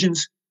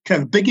decisions can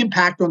have a big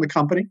impact on the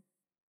company.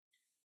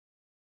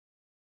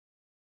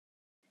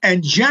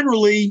 And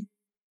generally,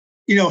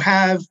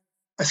 have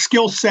a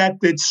skill set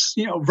that's,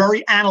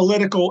 very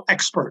analytical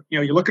expert.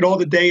 You look at all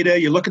the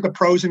data, you look at the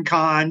pros and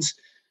cons.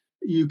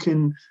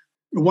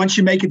 Once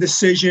you make a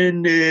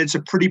decision, it's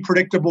a pretty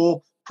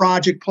predictable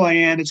project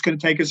plan. It's going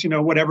to take us,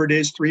 whatever it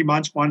is, 3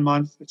 months, 1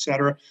 month, et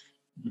cetera.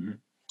 Mm-hmm.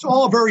 It's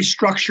all very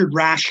structured,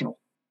 rational.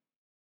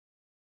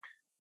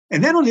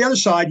 And then on the other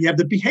side, you have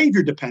the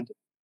behavior dependent.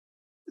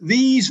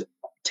 These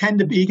tend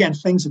to be, again,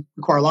 things that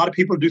require a lot of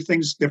people to do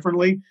things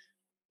differently.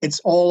 It's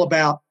all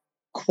about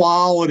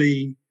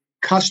quality,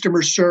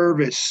 customer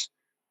service,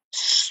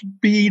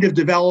 speed of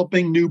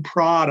developing new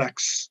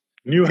products,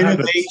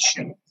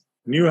 innovation.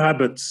 New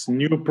habits,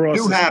 new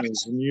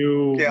processes,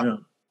 yeah.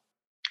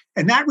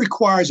 And that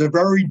requires a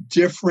very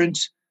different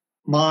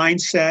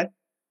mindset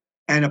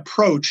and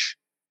approach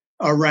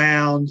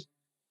around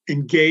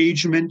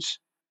engagement,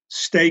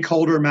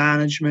 stakeholder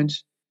management,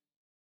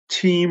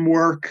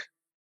 teamwork,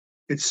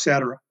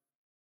 etc.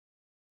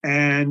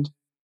 And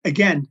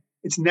again,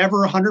 it's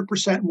never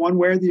 100% one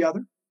way or the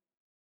other.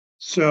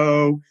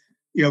 So,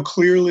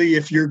 clearly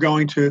if you're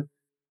going to,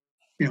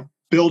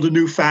 build a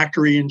new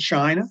factory in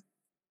China,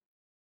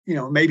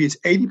 maybe it's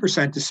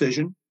 80%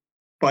 decision,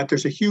 but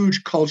there's a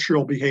huge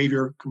cultural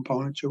behavior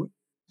component to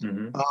it.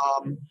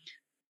 Mm-hmm.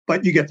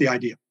 But you get the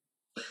idea.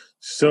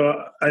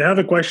 So I have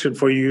a question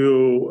for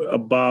you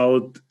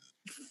about,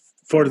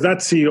 for that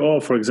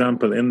CEO, for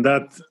example, in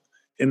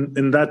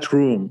that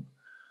room.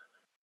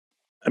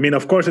 I mean,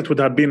 of course, it would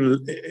have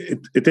been,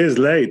 it is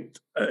late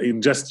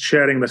in just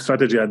sharing the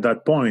strategy at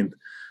that point,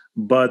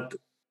 but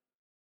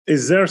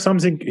is there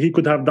something he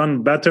could have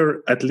done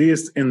better, at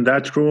least in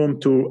that room,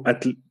 to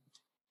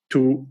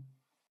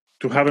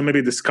have a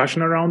maybe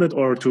discussion around it,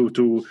 or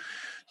to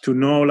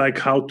know like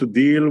how to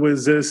deal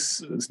with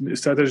this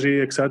strategy,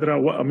 etc.?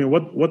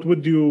 What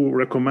would you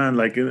recommend,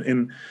 like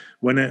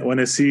when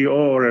a CEO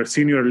or a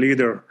senior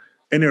leader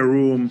in a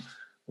room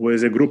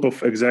with a group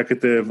of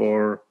executive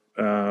or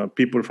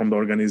people from the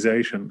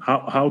organization,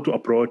 how to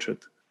approach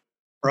it?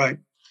 Right.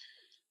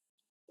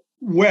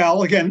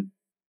 Well, again,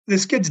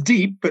 this gets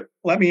deep, but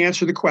let me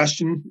answer the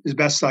question as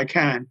best as I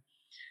can.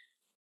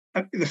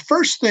 The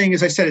first thing,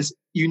 as I said, is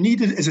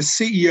as a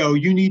CEO,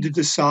 you need to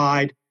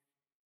decide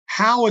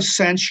how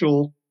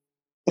essential.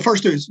 Well,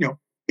 first is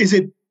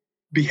it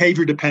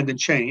behavior dependent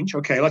change?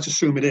 Okay, let's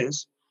assume it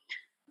is.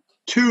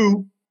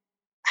 2,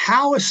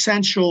 how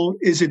essential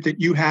is it that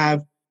you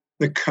have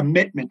the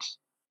commitment,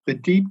 the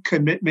deep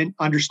commitment,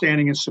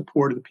 understanding, and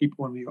support of the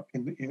people in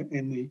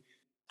the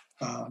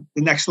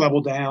next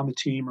level down, the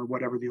team, or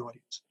whatever the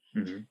audience.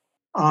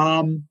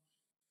 Mm-hmm.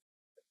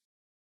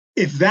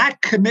 If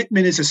that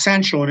commitment is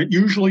essential, and it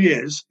usually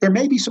is, there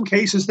may be some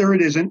cases there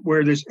it isn't,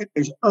 where there's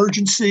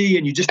urgency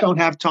and you just don't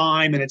have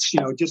time, and it's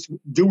just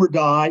do or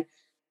die.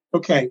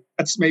 Okay,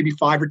 that's maybe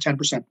 5 or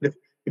 10%. But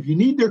if you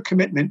need their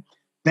commitment,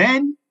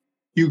 then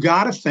you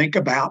got to think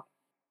about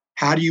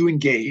how do you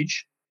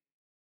engage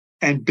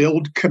and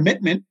build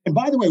commitment. And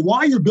by the way,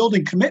 while you're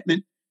building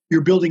commitment,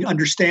 you're building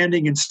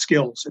understanding and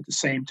skills at the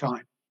same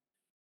time.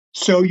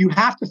 So you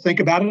have to think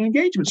about an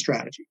engagement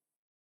strategy.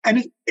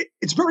 And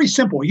it's very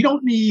simple. You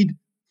don't need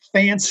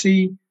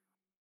fancy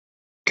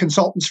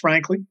consultants,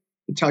 frankly,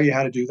 to tell you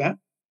how to do that.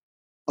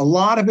 A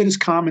lot of it is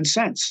common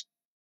sense.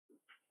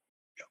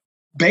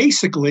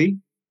 Basically,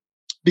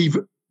 be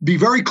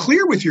very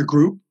clear with your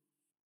group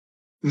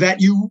that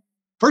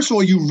first of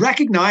all, you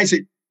recognize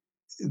that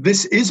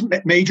this is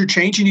major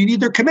change and you need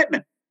their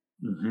commitment.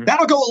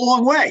 That'll go a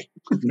long way.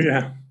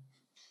 Yeah.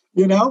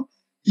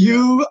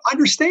 You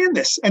understand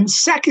this. And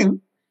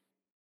second,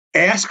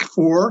 ask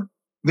for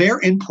their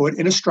input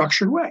in a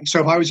structured way. So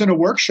if I was in a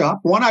workshop,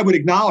 one, I would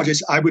acknowledge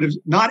this. I would have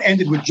not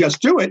ended with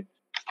just do it.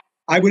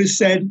 I would have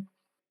said,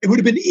 it would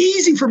have been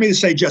easy for me to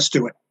say, just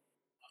do it.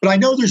 But I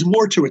know there's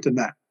more to it than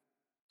that.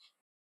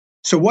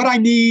 So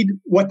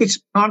what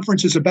this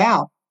conference is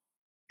about,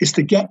 is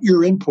to get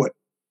your input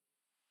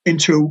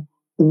into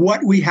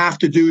what we have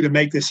to do to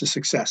make this a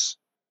success.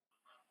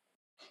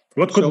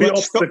 What could be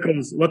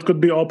obstacles? What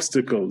could be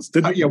obstacles?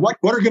 What are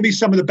going to be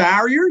some of the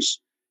barriers?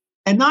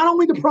 And not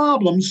only the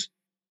problems,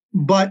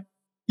 but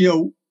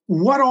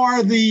what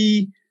are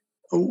the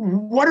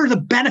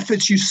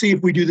benefits you see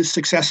if we do this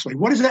successfully?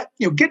 What is that?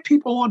 Get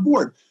people on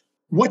board.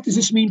 What does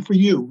this mean for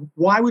you?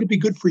 Why would it be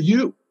good for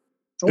you?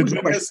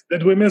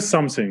 Did we miss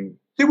something?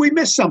 Did we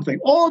miss something?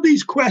 All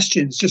these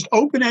questions, just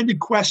open-ended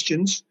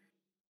questions,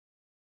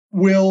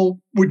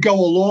 would go a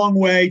long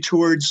way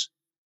towards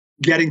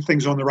getting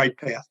things on the right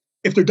path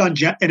if they're done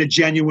in a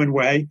genuine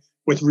way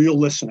with real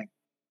listening.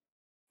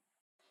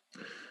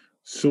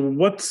 So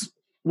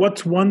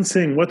what's one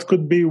thing? What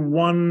could be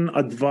one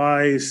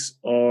advice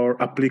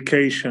or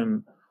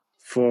application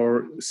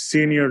for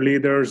senior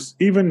leaders,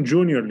 even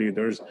junior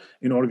leaders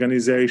in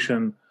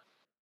organization,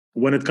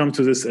 when it comes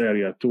to this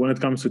area, when it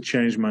comes to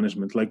change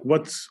management? Like,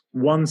 what's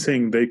one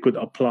thing they could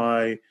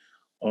apply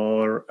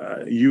or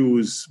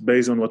use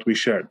based on what we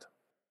shared?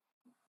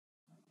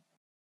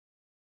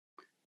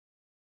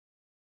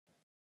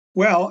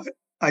 Well,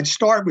 I'd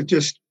start with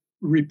just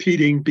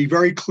repeating, be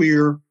very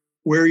clear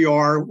where you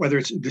are, whether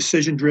it's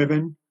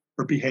decision-driven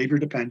or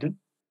behavior-dependent.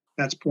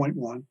 That's point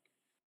one.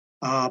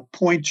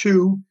 Point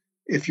two,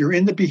 if you're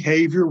in the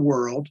behavior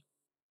world,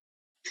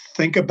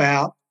 think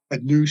about a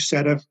new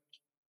set of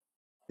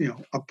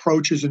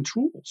approaches and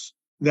tools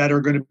that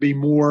are going to be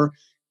more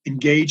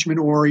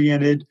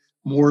engagement-oriented,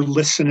 more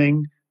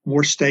listening,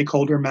 more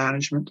stakeholder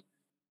management.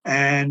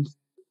 And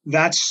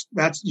that's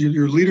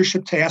your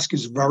leadership task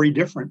is very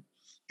different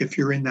if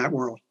you're in that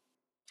world.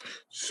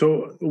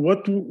 So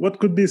what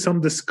could be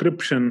some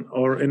description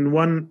or in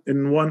one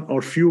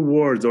or few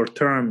words or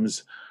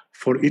terms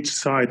for each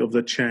side of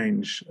the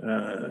change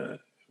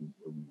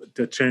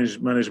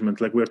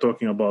management like we're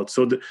talking about?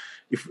 So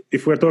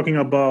if we're talking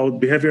about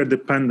behavior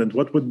dependent,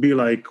 what would be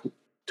like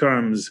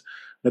terms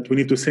that we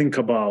need to think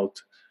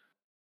about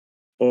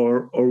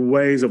or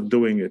ways of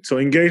doing it? So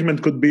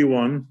engagement could be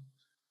one,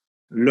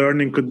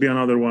 learning could be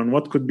another one.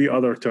 What could be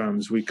other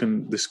terms we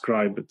can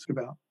describe it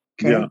about?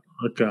 Okay. Yeah.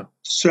 Okay.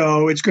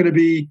 So it's going to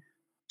be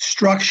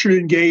structured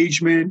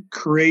engagement,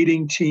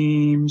 creating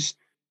teams,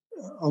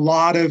 a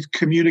lot of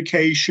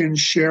communication,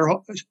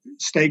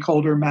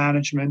 stakeholder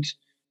management.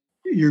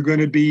 You're going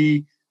to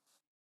be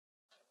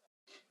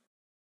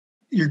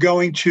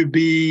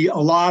a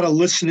lot of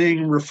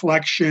listening,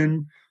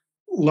 reflection,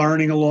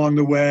 learning along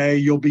the way.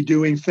 You'll be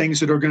doing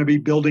things that are going to be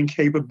building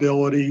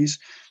capabilities.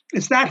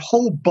 It's that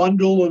whole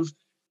bundle of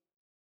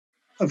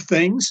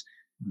things.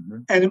 Mm-hmm.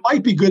 And it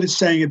might be good at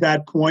saying at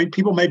that point,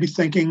 people may be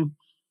thinking,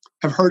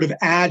 have heard of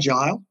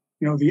agile,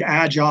 the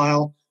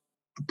agile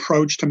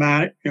approach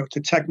to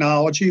to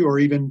technology or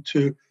even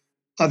to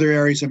other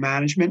areas of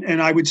management.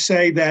 And I would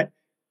say that,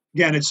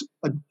 again, it's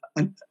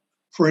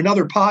for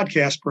another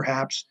podcast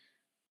perhaps,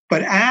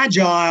 but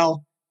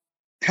agile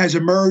has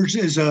emerged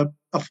as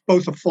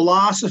both a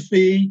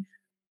philosophy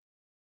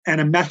and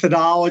a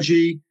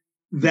methodology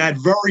that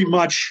very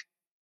much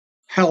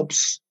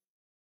helps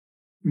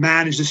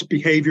manage this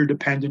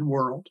behavior-dependent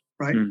world,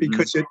 right? Mm-hmm.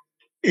 Because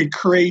it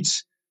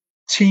creates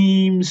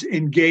teams,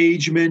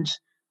 engagement,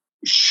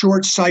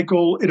 short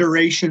cycle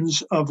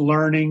iterations of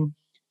learning.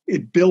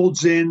 It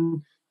builds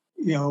in,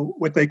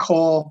 what they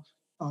call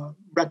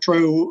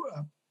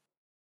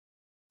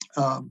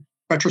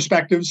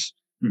retrospectives.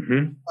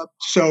 Mm-hmm.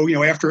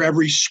 So, after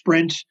every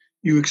sprint,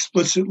 you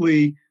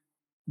explicitly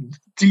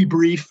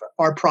debrief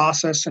our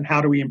process and how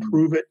do we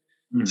improve it.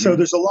 Mm-hmm. So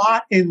there's a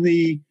lot in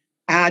the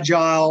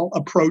agile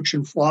approach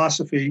and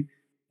philosophy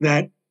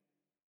that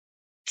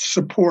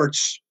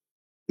supports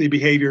the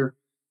behavior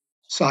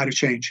side of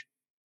change.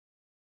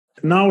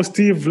 Now,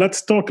 Steve,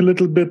 let's talk a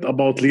little bit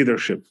about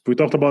leadership. We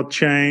talked about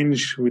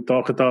change. We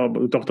talked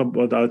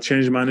about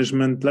change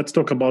management. Let's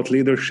talk about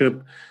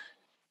leadership.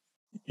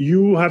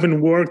 You having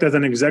worked as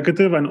an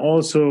executive and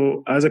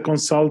also as a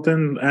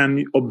consultant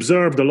and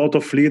observed a lot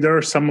of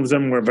leaders. Some of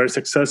them were very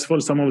successful.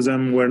 Some of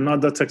them were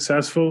not that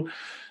successful.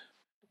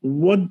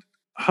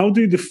 How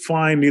do you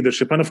define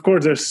leadership? And of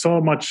course, there's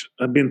so much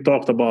been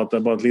talked about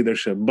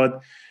leadership,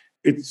 but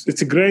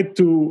it's great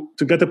to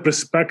get a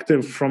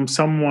perspective from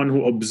someone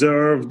who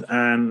observed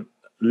and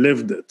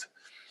lived it.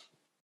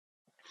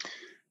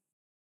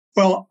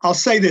 Well, I'll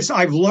say this.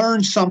 I've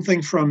learned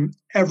something from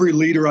every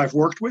leader I've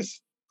worked with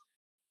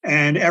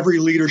and every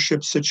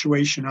leadership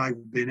situation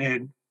I've been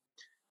in.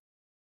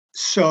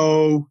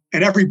 So,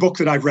 and every book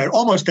that I've read,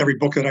 almost every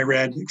book that I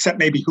read, except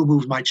maybe Who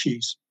Moved My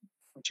Cheese,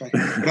 which I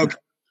okay.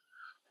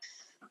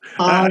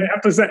 Um,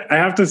 I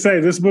have to say,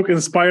 this book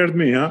inspired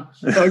me, huh?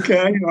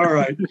 okay, all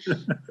right.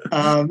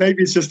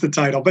 Maybe it's just the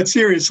title, but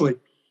seriously.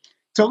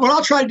 So what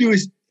I'll try to do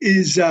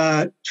is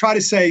try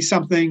to say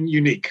something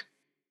unique,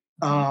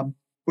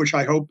 which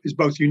I hope is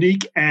both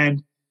unique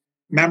and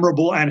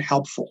memorable and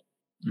helpful.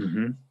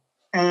 Mm-hmm.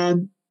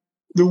 And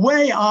the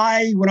way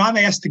when I'm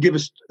asked to give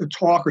a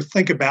talk or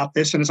think about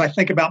this, and as I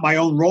think about my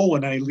own role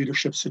in any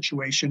leadership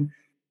situation,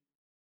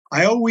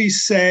 I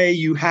always say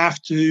you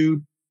have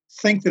to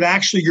think that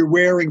actually you're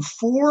wearing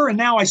 4, and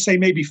now I say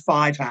maybe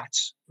 5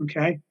 hats,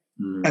 okay,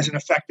 as an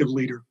effective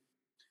leader.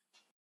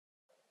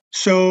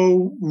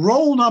 So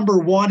role number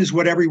 1 is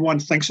what everyone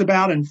thinks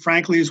about, and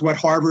frankly is what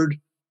Harvard,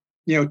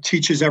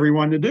 teaches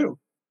everyone to do,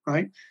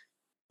 right?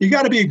 You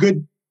got to be a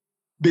good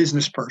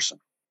business person,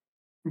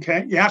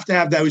 okay? You have to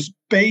have those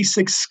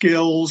basic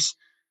skills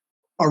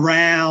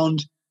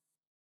around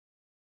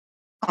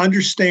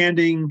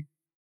understanding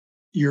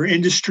your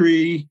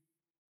industry,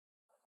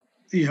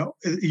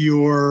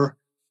 your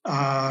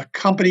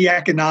company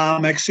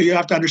economics. So you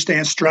have to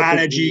understand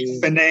strategy,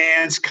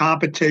 finance,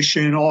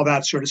 competition, all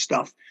that sort of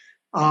stuff.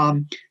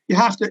 You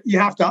have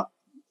to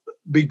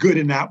be good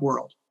in that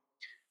world.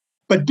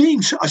 But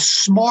being a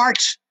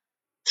smart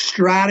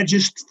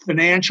strategist,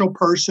 financial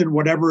person,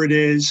 whatever it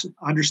is,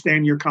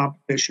 understand your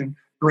competition,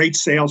 great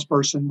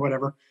salesperson,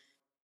 whatever,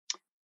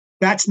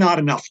 that's not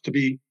enough to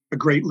be a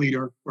great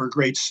leader or a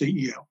great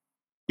CEO.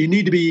 You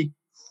need to be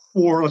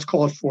 4, let's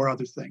call it 4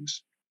 other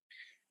things.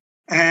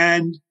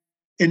 And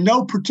in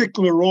no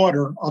particular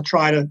order, I'll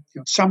try to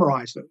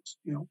summarize those.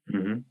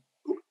 Mm-hmm.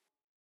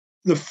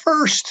 The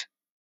first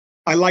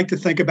I like to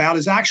think about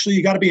is actually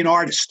you got to be an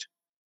artist.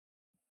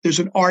 There's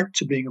an art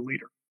to being a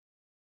leader.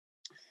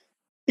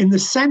 In the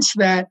sense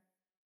that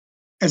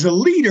as a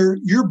leader,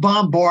 you're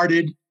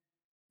bombarded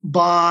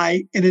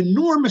by an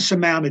enormous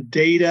amount of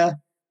data,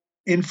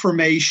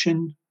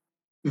 information,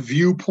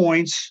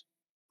 viewpoints,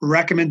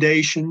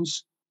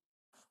 recommendations,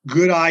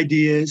 good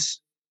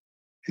ideas,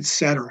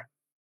 etc.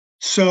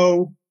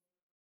 So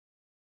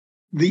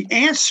the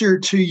answer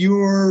to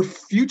your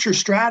future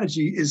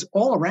strategy is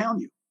all around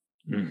you.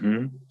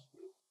 Mm-hmm.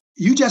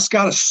 You just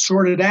got to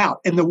sort it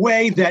out. And the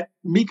way that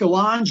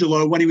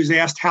Michelangelo, when he was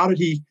asked how did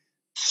he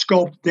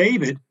sculpt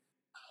David,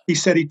 he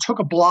said he took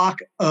a block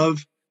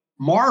of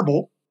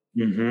marble,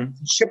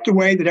 chipped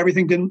away that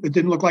everything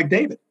didn't look like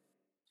David.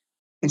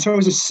 And so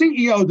as a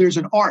CEO, there's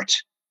an art.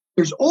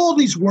 There's all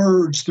these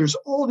words, there's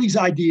all these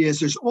ideas,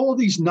 there's all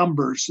these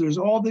numbers, there's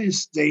all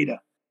this data.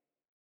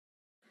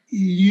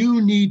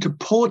 You need to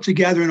pull it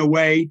together in a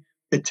way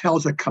that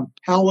tells a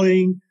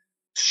compelling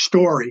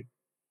story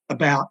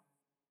about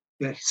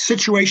the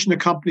situation the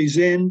company's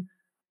in,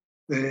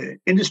 the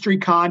industry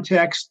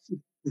context,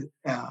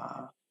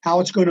 how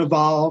it's going to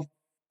evolve,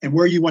 and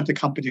where you want the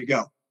company to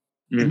go.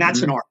 And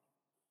that's an art.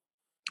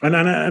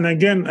 And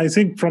again, I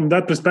think from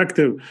that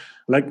perspective,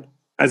 like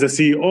as a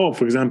CEO,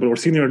 for example, or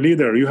senior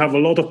leader, you have a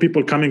lot of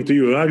people coming to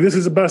you, like, this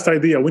is the best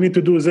idea, we need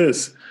to do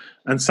this.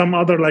 And some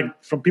other, like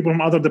from people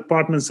from other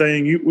departments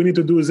saying, we need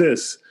to do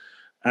this.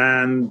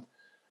 And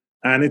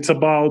it's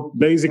about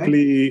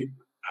basically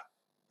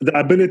the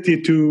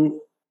ability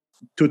to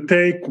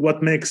take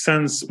what makes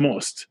sense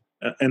most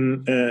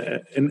in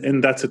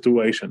that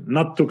situation,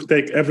 not to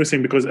take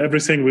everything, because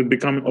everything will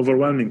become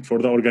overwhelming for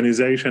the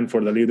organization,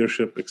 for the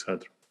leadership,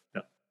 etc.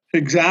 Yeah.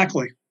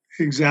 Exactly.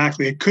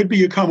 It could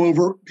become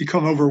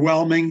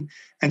overwhelming.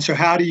 And so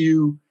how do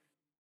you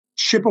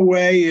chip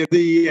away at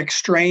the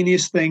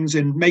extraneous things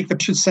and make them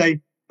should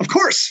say, of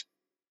course,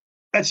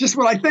 that's just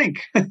what I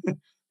think.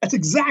 That's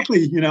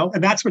exactly,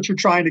 and that's what you're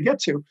trying to get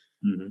to.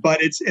 Mm-hmm.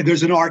 But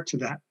there's an art to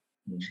that.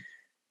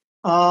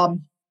 Mm-hmm.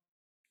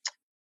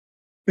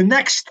 The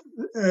next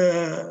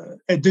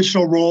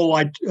additional role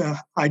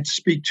I'd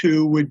speak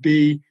to would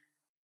be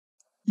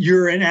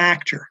you're an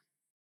actor.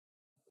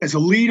 As a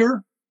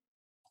leader,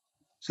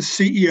 as a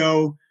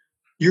CEO,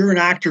 you're an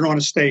actor on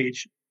a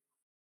stage.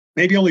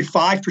 Maybe only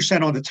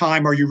 5% of the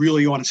time are you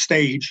really on a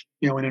stage,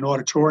 in an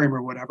auditorium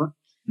or whatever.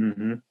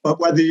 Mm-hmm. But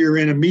whether you're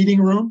in a meeting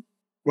room,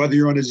 whether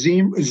you're on a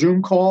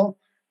Zoom call,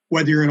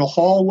 whether you're in a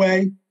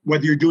hallway,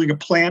 whether you're doing a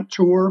plant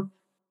tour,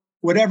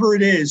 whatever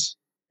it is,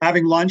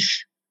 having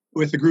lunch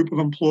with a group of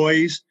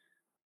employees,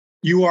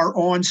 you are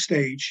on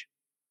stage,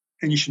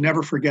 and you should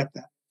never forget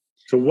that.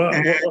 So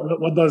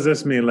what does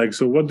this mean? Like,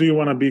 so what do you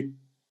want to be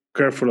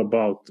careful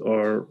about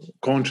or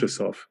conscious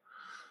of?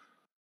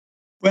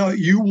 Well,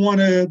 you want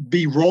to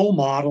be role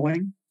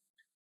modeling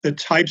the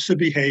types of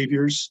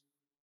behaviors,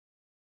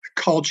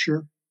 the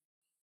culture,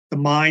 the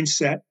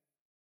mindset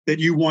that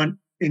you want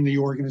in the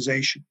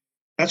organization.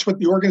 That's what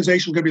the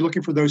organization is going to be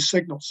looking for, those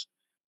signals.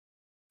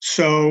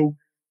 So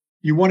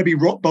you want to be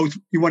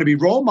you want to be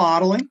role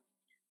modeling.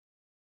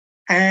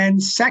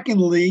 And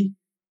secondly,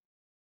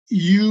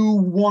 you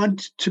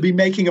want to be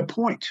making a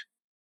point.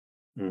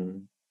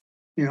 Mm.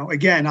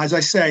 Again, as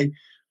I say,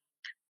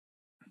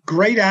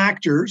 great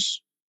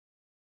actors,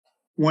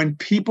 when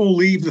people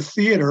leave the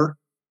theater,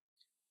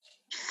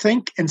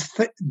 think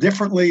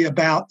differently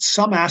about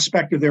some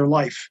aspect of their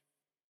life,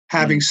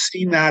 having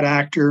seen that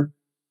actor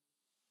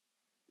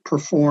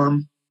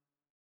perform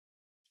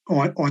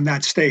on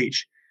that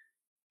stage.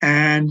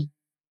 And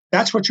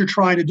that's what you're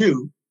trying to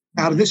do.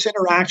 Out of this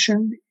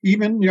interaction,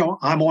 even,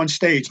 I'm on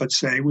stage, let's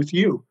say, with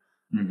you.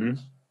 Mm-hmm.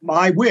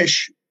 My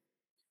wish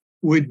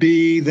would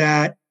be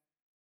that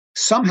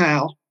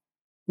somehow,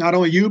 not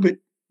only you, but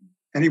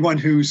anyone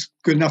who's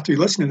good enough to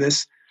listen to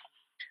this,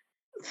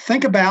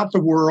 think about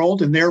the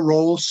world and their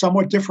roles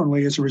somewhat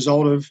differently as a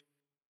result of,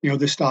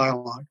 this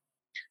dialogue.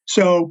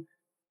 So,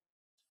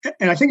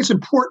 and I think it's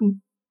important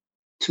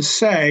to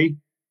say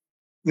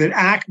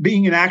that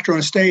being an actor on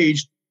a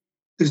stage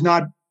is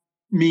not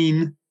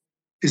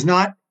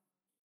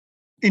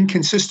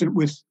inconsistent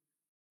with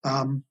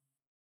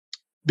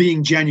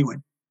being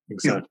genuine.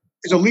 Exactly.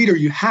 As a leader,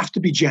 you have to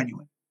be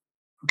genuine.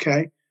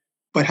 Okay.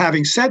 But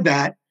having said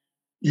that,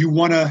 you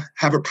want to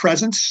have a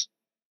presence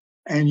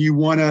and you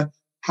want to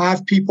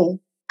have people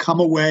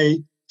come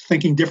away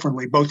thinking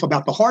differently, both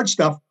about the hard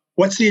stuff.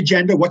 What's the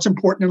agenda? What's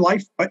important in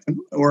life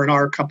or in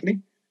our company?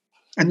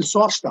 And the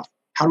soft stuff.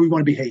 How do we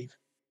want to behave?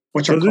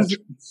 What's our culture?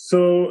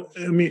 So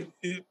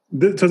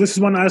this is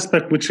one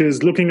aspect, which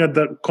is looking at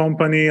the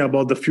company,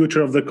 about the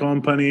future of the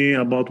company,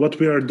 about what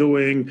we are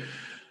doing.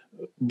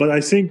 But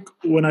I think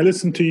when I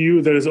listen to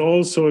you, there is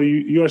also,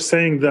 you are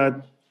saying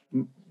that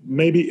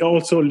maybe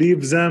also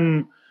leaves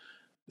them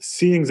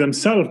seeing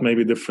themselves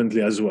maybe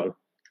differently as well.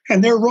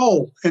 And their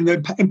role and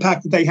the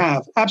impact that they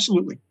have.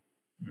 Absolutely.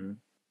 Mm-hmm.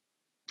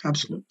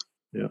 Absolutely.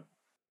 Yeah.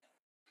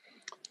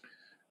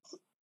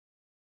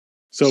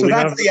 So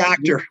that's the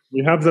actor.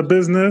 We have the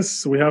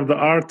business, we have the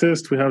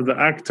artist, we have the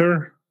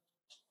actor.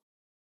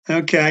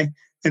 Okay.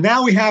 And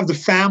now we have the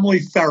family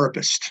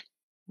therapist.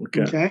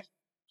 Okay.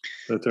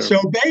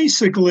 So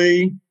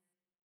basically,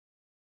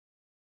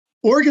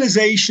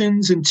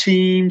 organizations and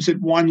teams at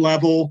one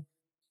level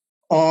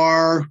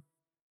are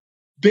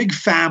big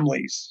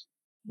families,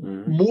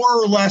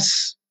 more or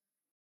less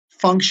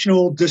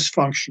functional,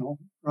 dysfunctional,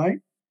 right?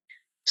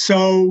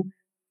 So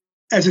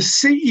as a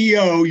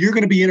CEO, you're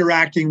going to be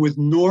interacting with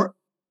a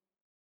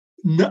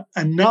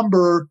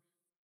number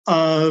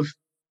of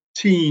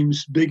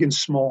teams, big and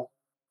small,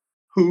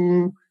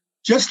 who,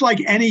 just like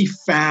any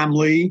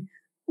family,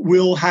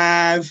 will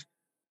have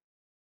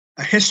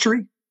a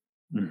history,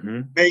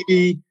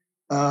 maybe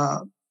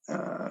a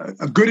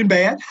good and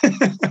bad.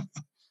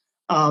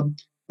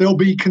 There'll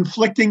be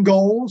conflicting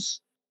goals,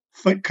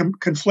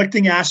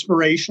 conflicting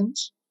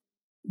aspirations,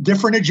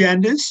 different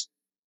agendas,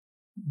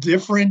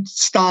 different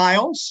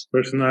styles,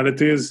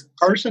 personalities,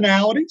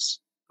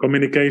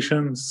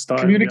 communication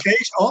style.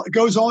 It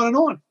goes on and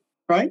on,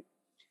 right?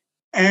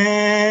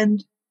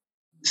 And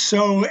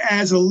so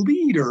as a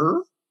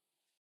leader,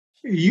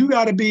 you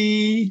got to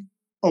be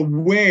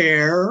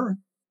aware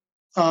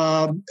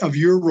of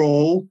your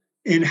role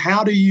in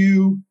how do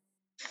you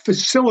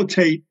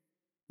facilitate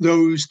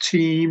those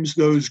teams,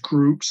 those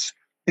groups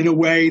in a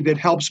way that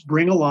helps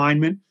bring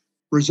alignment,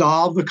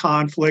 resolve the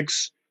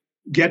conflicts,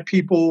 get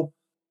people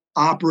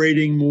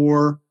operating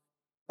more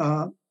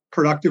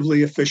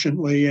productively,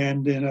 efficiently,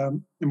 and in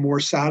a more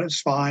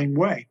satisfying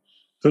way.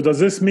 So does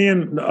this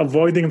mean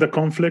avoiding the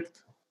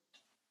conflict?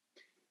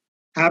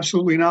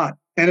 Absolutely not.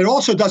 And it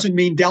also doesn't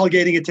mean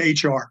delegating it to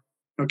HR,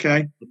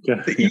 okay?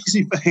 The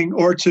easy thing,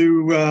 or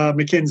to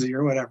McKinsey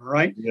or whatever,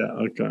 right? Yeah,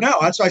 okay. No,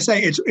 that's why I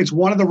say it's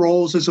one of the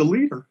roles as a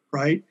leader,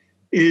 right,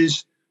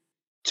 is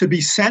to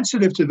be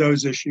sensitive to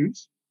those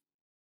issues.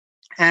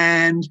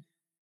 And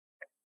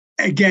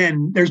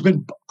again, there's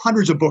been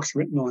hundreds of books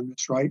written on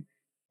this, right?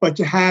 But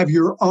to have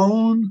your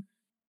own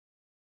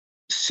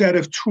set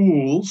of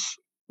tools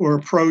or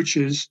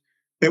approaches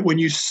that when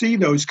you see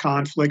those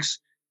conflicts,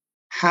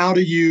 how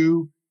do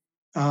you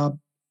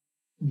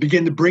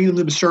begin to bring them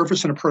to the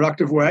surface in a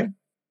productive way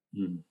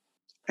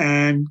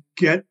and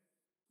get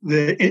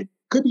it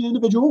could be an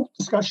individual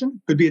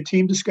discussion, could be a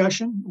team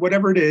discussion,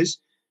 whatever it is.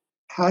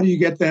 How do you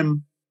get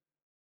them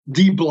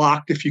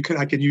deblocked, if you could,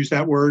 I can use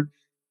that word,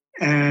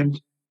 and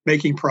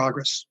making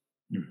progress?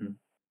 Mm-hmm.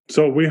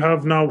 So we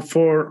have now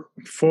four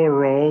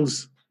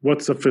roles.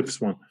 What's the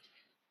fifth one?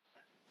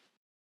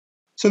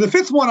 So the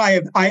fifth one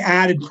I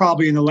added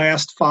probably in the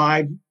last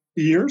 5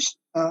 years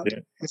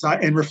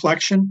in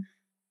reflection,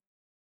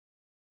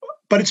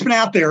 but it's been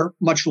out there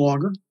much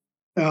longer,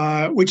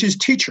 which is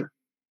teacher.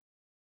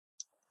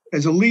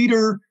 As a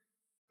leader,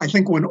 I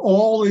think when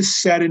all is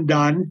said and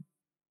done,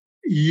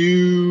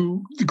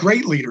 the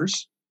great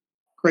leaders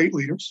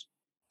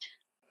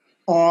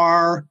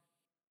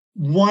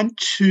want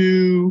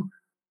to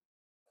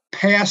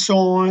pass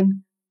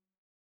on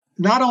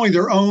not only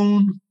their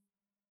own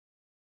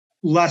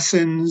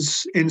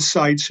lessons,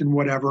 insights, and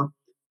whatever,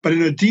 but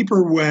in a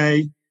deeper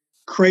way,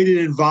 create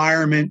an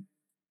environment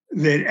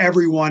that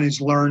everyone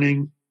is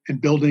learning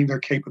and building their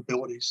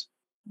capabilities.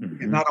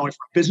 And not only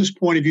from a business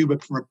point of view,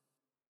 but from a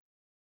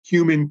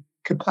human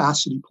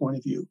capacity point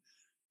of view.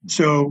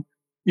 So,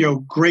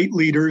 great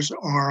leaders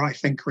are, I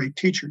think, great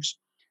teachers.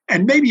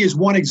 And maybe as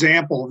one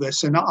example of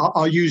this, and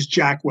I'll use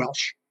Jack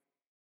Welch.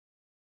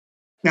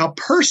 Now,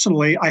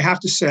 personally, I have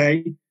to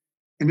say,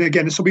 and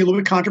again, this will be a little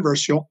bit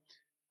controversial,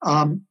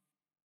 I'm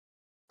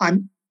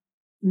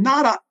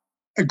not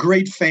a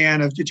great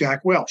fan of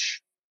Jack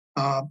Welch.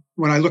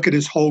 When I look at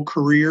his whole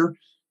career,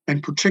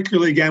 and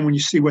particularly again when you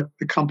see what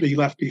the company he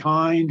left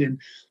behind, and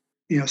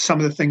some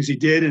of the things he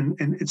did,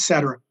 and et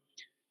cetera.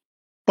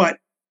 But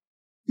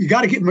you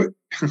got to give him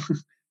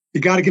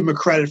you got to give him a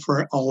credit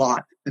for a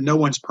lot, and no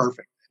one's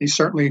perfect. He's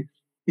certainly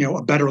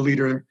a better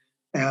leader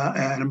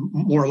and a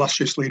more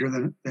illustrious leader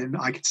than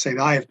I could say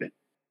that I have been.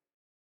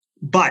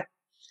 But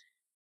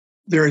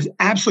there is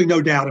absolutely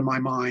no doubt in my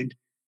mind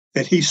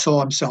that he saw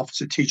himself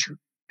as a teacher.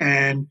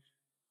 And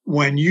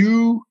when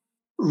you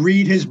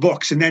read his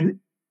books, and then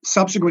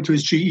subsequent to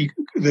his GE,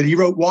 that he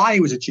wrote why he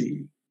was at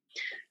GE,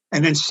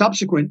 and then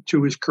subsequent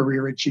to his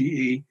career at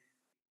GE,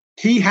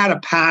 he had a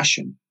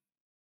passion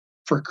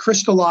for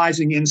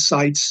crystallizing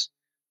insights,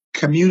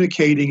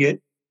 communicating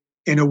it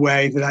in a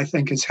way that I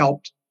think has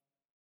helped,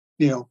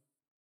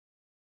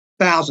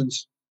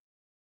 thousands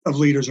of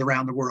leaders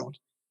around the world.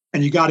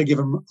 And you got to give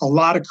him a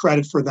lot of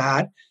credit for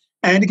that.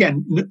 And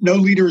again, no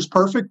leader is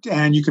perfect,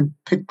 and you can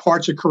pick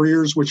parts of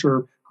careers which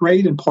are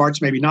great and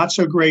parts maybe not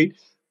so great.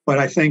 But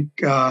I think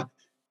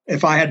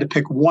if I had to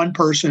pick one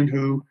person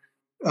who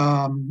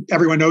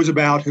everyone knows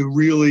about, who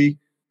really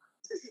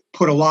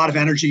put a lot of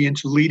energy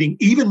into leading,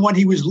 even when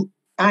he was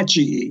at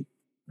GE,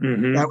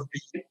 that would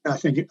be, I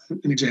think,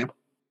 an example.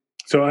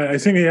 So I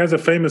think he has a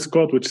famous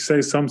quote which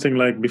says something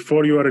like,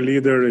 before you are a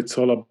leader, it's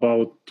all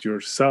about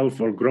yourself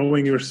or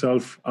growing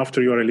yourself.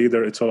 After you are a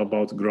leader, it's all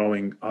about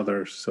growing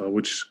others. So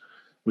which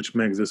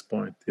makes this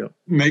point. Yeah.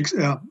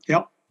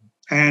 Yep.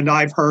 And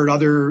I've heard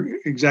other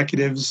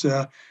executives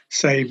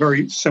say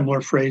very similar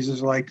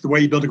phrases like, the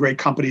way you build a great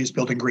company is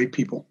building great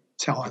people.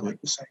 That's how I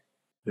like to say.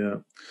 Yeah.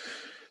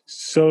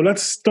 So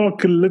let's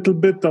talk a little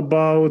bit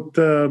about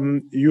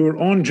your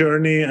own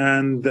journey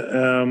and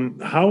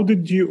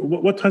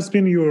what has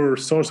been your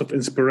source of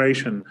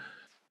inspiration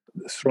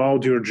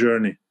throughout your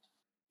journey,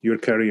 your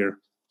career?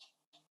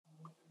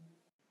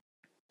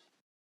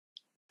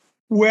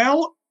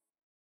 Well,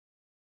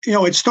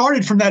 it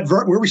started from that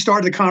where we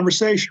started the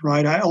conversation,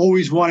 right? I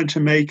always wanted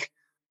to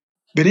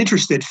been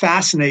interested,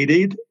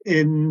 fascinated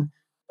in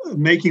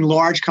making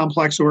large,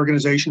 complex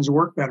organizations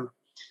work better.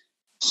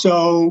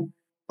 So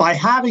by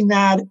having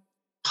that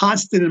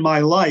constant in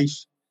my life,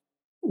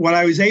 what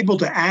I was able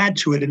to add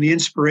to it and the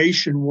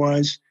inspiration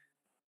was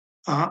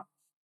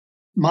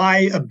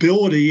my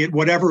ability at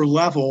whatever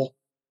level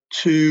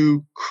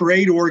to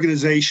create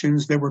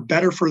organizations that were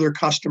better for their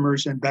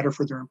customers and better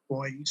for their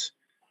employees.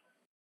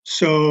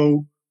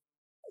 So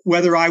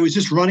whether I was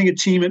just running a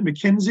team at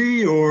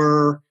McKinsey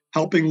or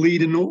helping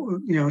lead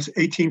an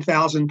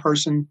 18,000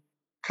 person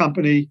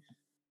company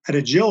at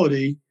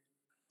Agility,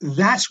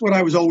 that's what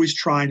I was always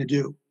trying to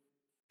do.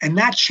 And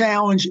that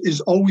challenge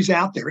is always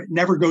out there. It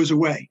never goes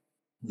away.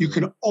 You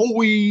can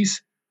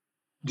always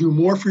do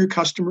more for your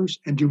customers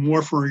and do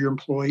more for your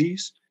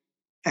employees.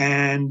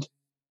 And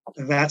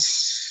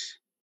it's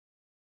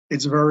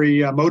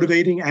very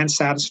motivating and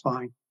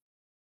satisfying.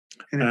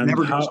 And it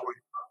never goes away.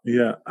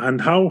 Yeah.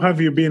 And how have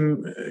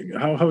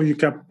you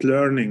kept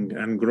learning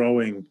and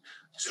growing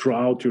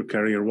throughout your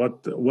career?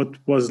 What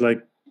was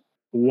like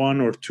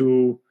one or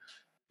two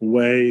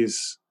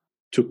ways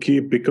to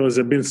keep, because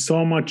there've been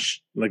so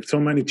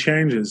many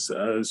changes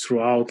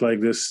throughout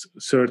like this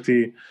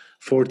 30,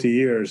 40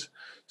 years.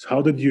 So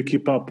how did you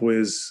keep up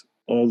with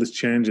all these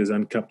changes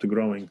and kept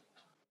growing?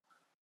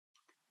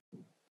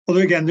 Well,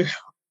 again,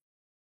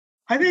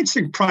 I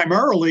think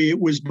primarily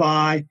it was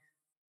by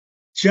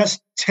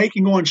just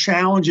taking on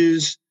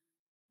challenges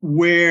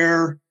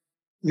where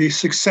the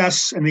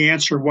success and the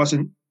answer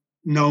wasn't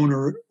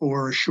known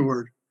or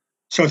assured.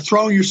 So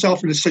throwing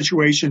yourself into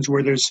situations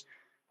where there's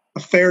a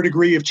fair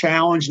degree of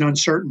challenge and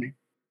uncertainty.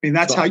 I mean,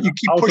 that's how you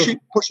keep pushing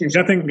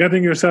yourself.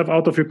 Getting yourself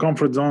out of your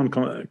comfort zone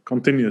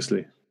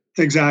continuously.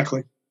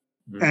 Exactly.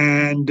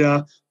 And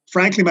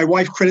frankly, my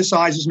wife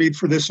criticizes me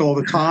for this all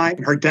the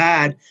time. Her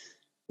dad,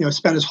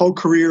 spent his whole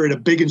career at a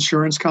big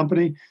insurance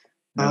company.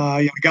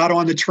 He got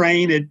on the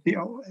train at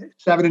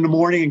 7 a.m.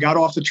 and got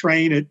off the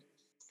train at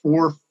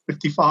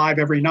 4:55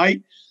 every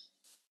night.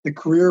 The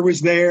career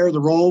was there,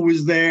 the role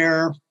was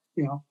there.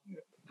 It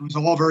was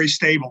all very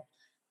stable.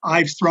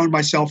 I've thrown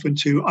myself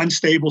into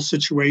unstable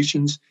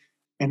situations,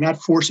 and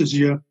that forces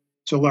you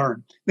to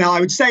learn. Now, I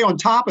would say on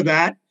top of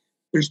that,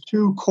 there's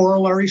two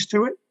corollaries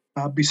to it.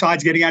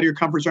 Besides getting out of your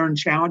comfort zone and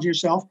challenging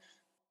yourself,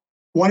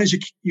 one is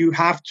you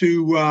have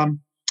to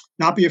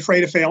not be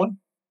afraid of failing.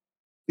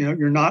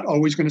 You're not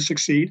always going to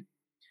succeed.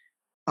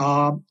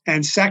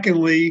 And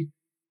secondly,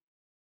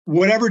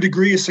 whatever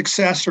degree of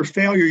success or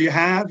failure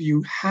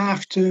you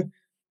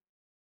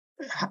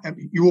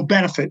will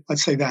benefit.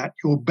 Let's say that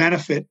you will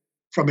benefit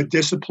from a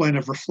discipline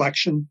of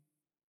reflection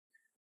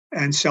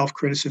and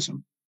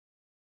self-criticism.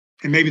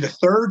 And maybe the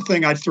third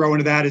thing I'd throw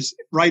into that is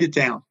write it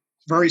down.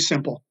 Very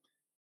simple.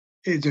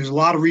 There's a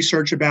lot of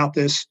research about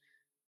this.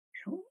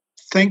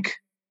 Think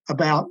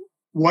about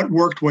what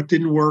worked, what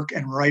didn't work,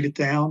 and write it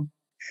down.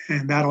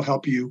 And that'll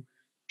help you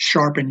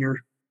sharpen your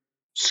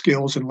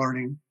skills and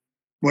learning,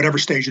 whatever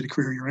stage of the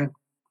career you're in.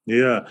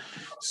 Yeah.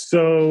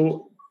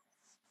 So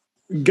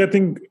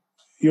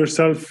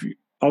yourself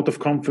out of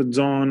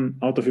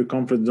your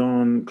comfort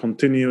zone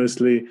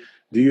continuously,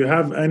 do you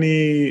have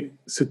any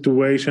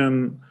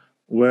situation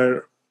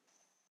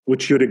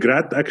which you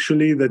regret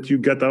actually that you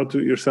get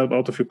yourself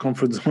out of your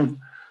comfort zone?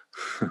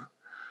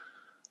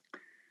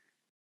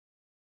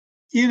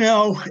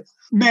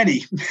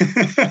 Many.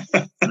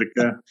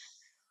 Okay.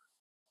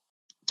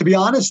 To be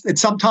honest,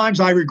 sometimes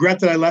I regret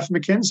that I left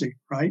McKinsey,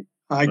 right?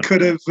 I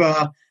could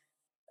have,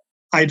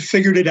 I'd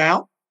figured it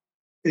out.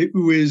 It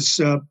was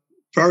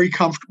very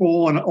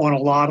comfortable on a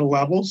lot of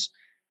levels.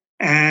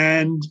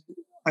 And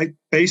I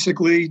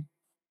basically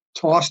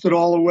tossed it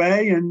all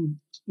away and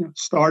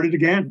started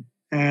again,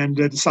 and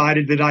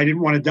decided that I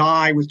didn't want to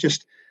die with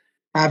just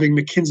having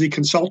McKinsey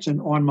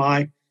consultant on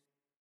my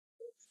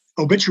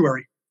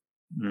obituary.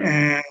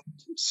 And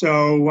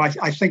so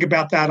I think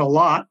about that a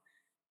lot.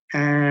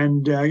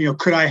 And,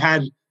 could I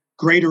had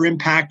greater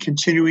impact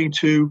continuing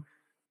to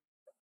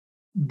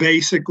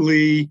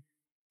basically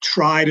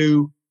try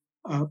to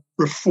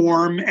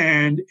reform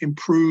and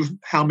improve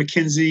how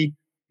McKinsey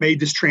made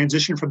this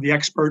transition from the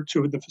expert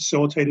to the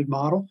facilitated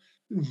model?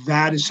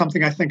 That is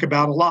something I think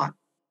about a lot.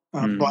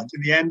 But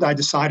in the end, I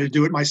decided to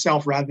do it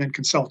myself rather than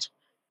consult.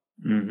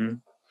 Mm-hmm.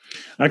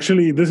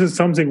 Actually, this is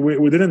something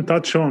we didn't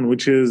touch on,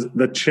 which is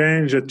the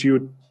change that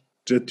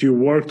you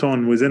worked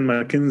on within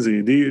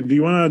McKinsey. Do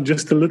you want to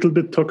just a little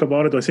bit talk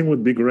about it? I think it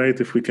would be great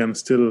if we can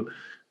still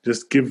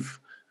just give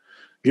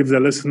the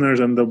listeners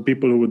and the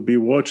people who would be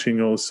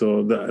watching also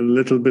a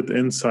little bit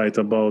insight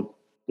about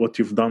what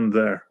you've done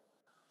there.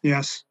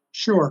 Yes,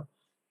 sure.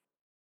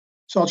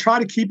 So I'll try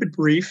to keep it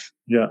brief.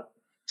 Yeah.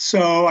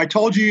 So I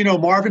told you,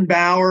 Marvin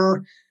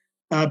Bower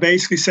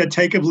basically said,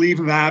 take a leave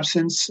of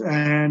absence.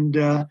 And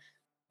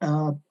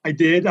I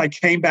did. I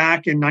came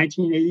back in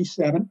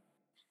 1987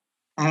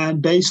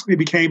 and basically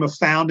became a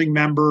founding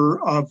member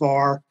of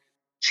our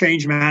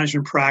change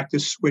management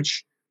practice,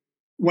 which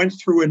went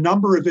through a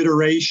number of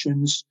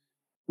iterations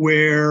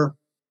where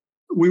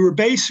we were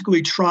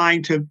basically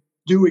trying to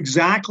do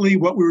exactly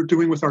what we were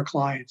doing with our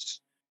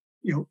clients,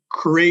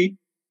 create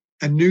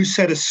a new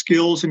set of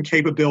skills and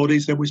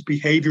capabilities that was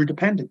behavior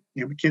dependent.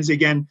 McKinsey,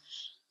 again,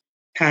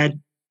 had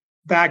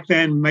back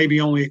then maybe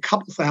only a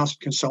couple thousand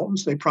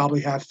consultants. They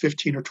probably have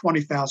 15 or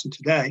 20,000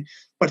 today,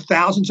 but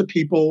thousands of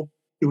people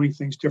doing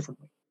things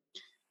differently.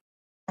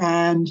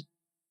 And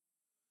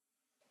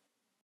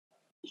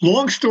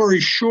long story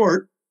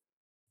short,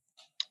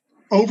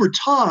 over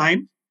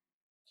time,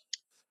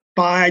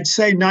 by I'd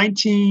say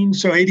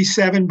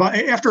 87,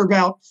 after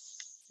about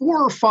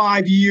 4 or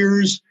 5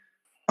 years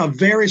of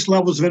various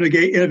levels of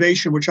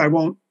innovation, which I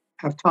won't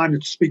have time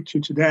to speak to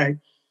today,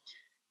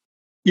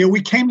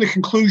 we came to the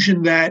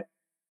conclusion that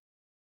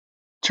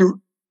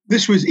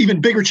this was even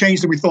bigger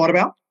change than we thought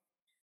about,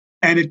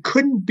 and it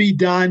couldn't be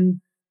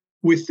done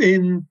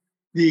within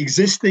the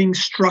existing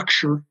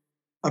structure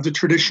of the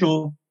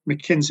traditional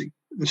McKinsey.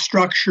 The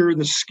structure,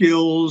 the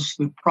skills,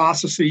 the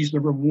processes, the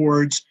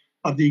rewards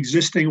of the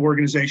existing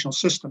organizational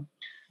system.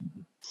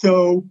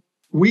 So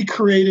we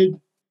created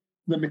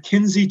the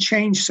McKinsey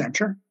Change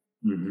Center,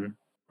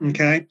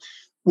 okay,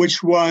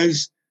 which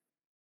was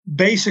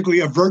basically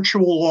a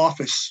virtual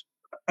office,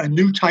 a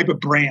new type of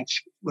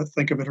branch, let's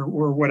think of it,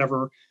 or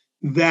whatever,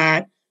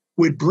 that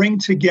would bring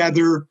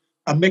together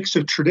a mix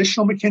of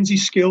traditional McKinsey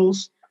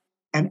skills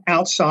and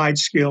outside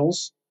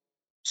skills.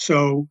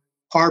 So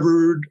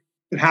Harvard,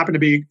 it happened to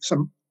be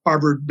some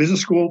Harvard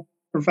Business School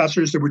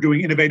professors that were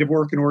doing innovative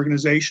work in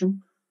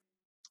organization,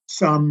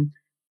 some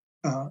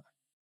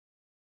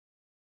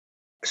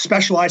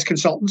specialized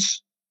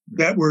consultants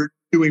that were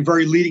doing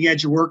very leading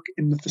edge work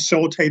in the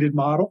facilitated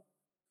model.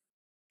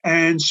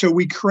 And so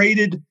we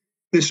created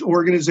this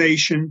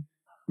organization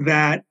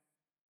that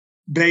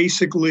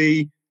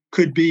basically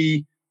could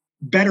be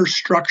better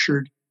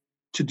structured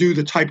to do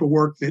the type of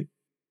work that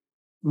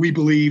we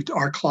believed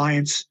our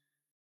clients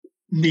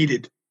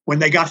needed when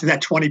they got to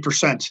that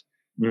 20%.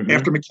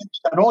 After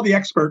McKinsey done all the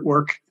expert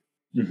work,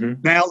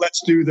 now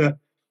let's do the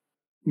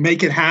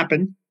make it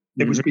happen.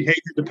 It was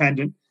behavior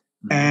dependent.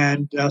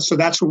 And so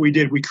that's what we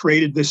did. We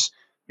created this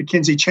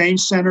McKinsey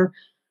Change Center.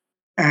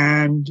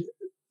 And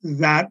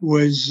that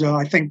was,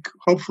 I think,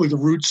 hopefully the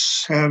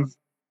roots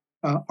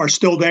are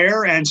still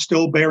there and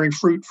still bearing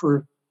fruit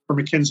for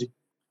McKinsey.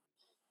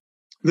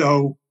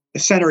 Though the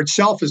center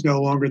itself is no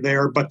longer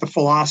there, but the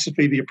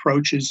philosophy, the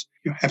approaches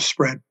have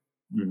spread.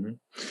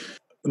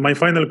 My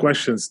final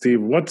question,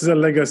 Steve, what's the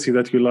legacy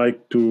that you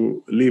like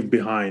to leave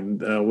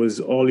behind with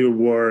all your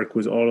work,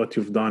 with all that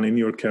you've done in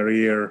your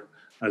career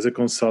as a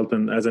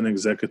consultant, as an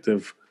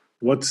executive?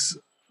 What's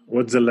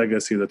the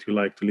legacy that you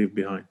like to leave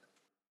behind?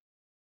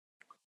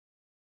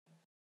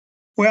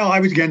 Well,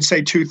 I would again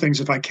say two things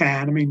if I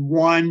can. I mean,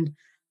 one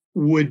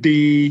would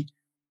be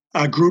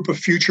a group of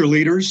future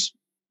leaders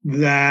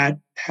that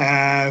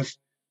have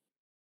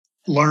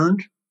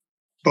learned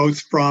both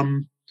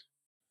from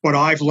what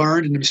I've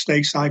learned and the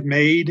mistakes I've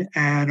made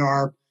and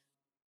are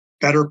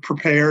better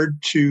prepared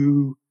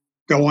to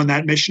go on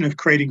that mission of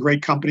creating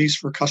great companies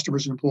for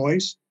customers and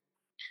employees.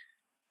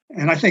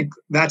 And I think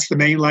that's the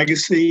main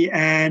legacy.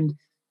 And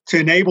to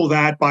enable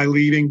that by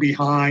leaving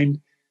behind,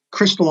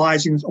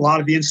 crystallizing a lot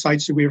of the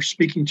insights that we are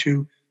speaking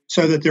to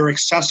so that they're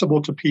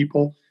accessible to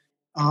people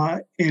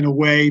in a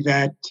way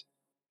that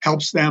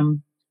helps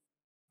them,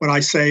 what I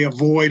say,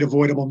 avoid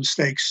avoidable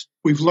mistakes.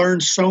 We've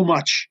learned so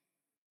much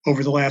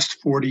over the last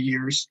 40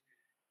 years,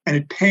 and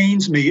it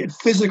pains me, it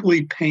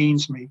physically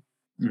pains me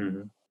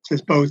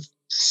to both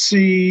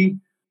see,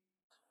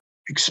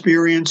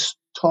 experience,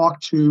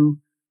 talk to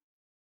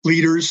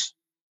leaders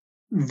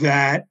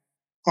that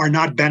are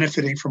not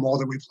benefiting from all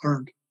that we've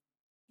learned.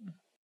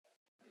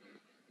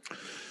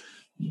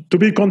 To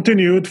be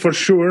continued for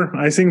sure.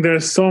 I think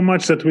there's so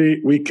much that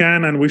we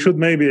can and we should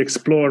maybe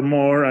explore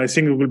more. I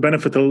think it will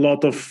benefit a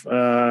lot of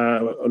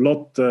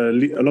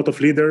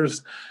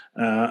leaders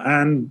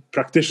and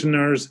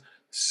practitioners.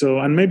 So,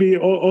 and maybe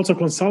also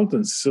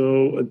consultants.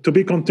 So, to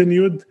be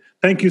continued.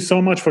 Thank you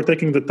so much for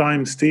taking the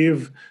time,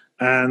 Steve.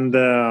 And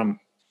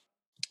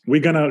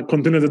we're gonna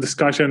continue the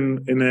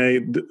discussion in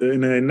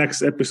a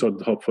next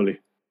episode, hopefully.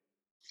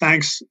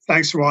 Thanks,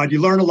 Rod.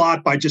 You learn a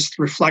lot by just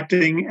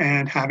reflecting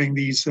and having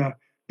these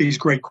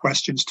great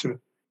questions to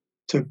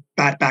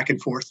bat back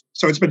and forth.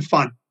 So it's been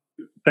fun.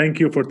 Thank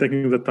you for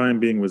taking the time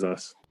being with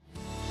us.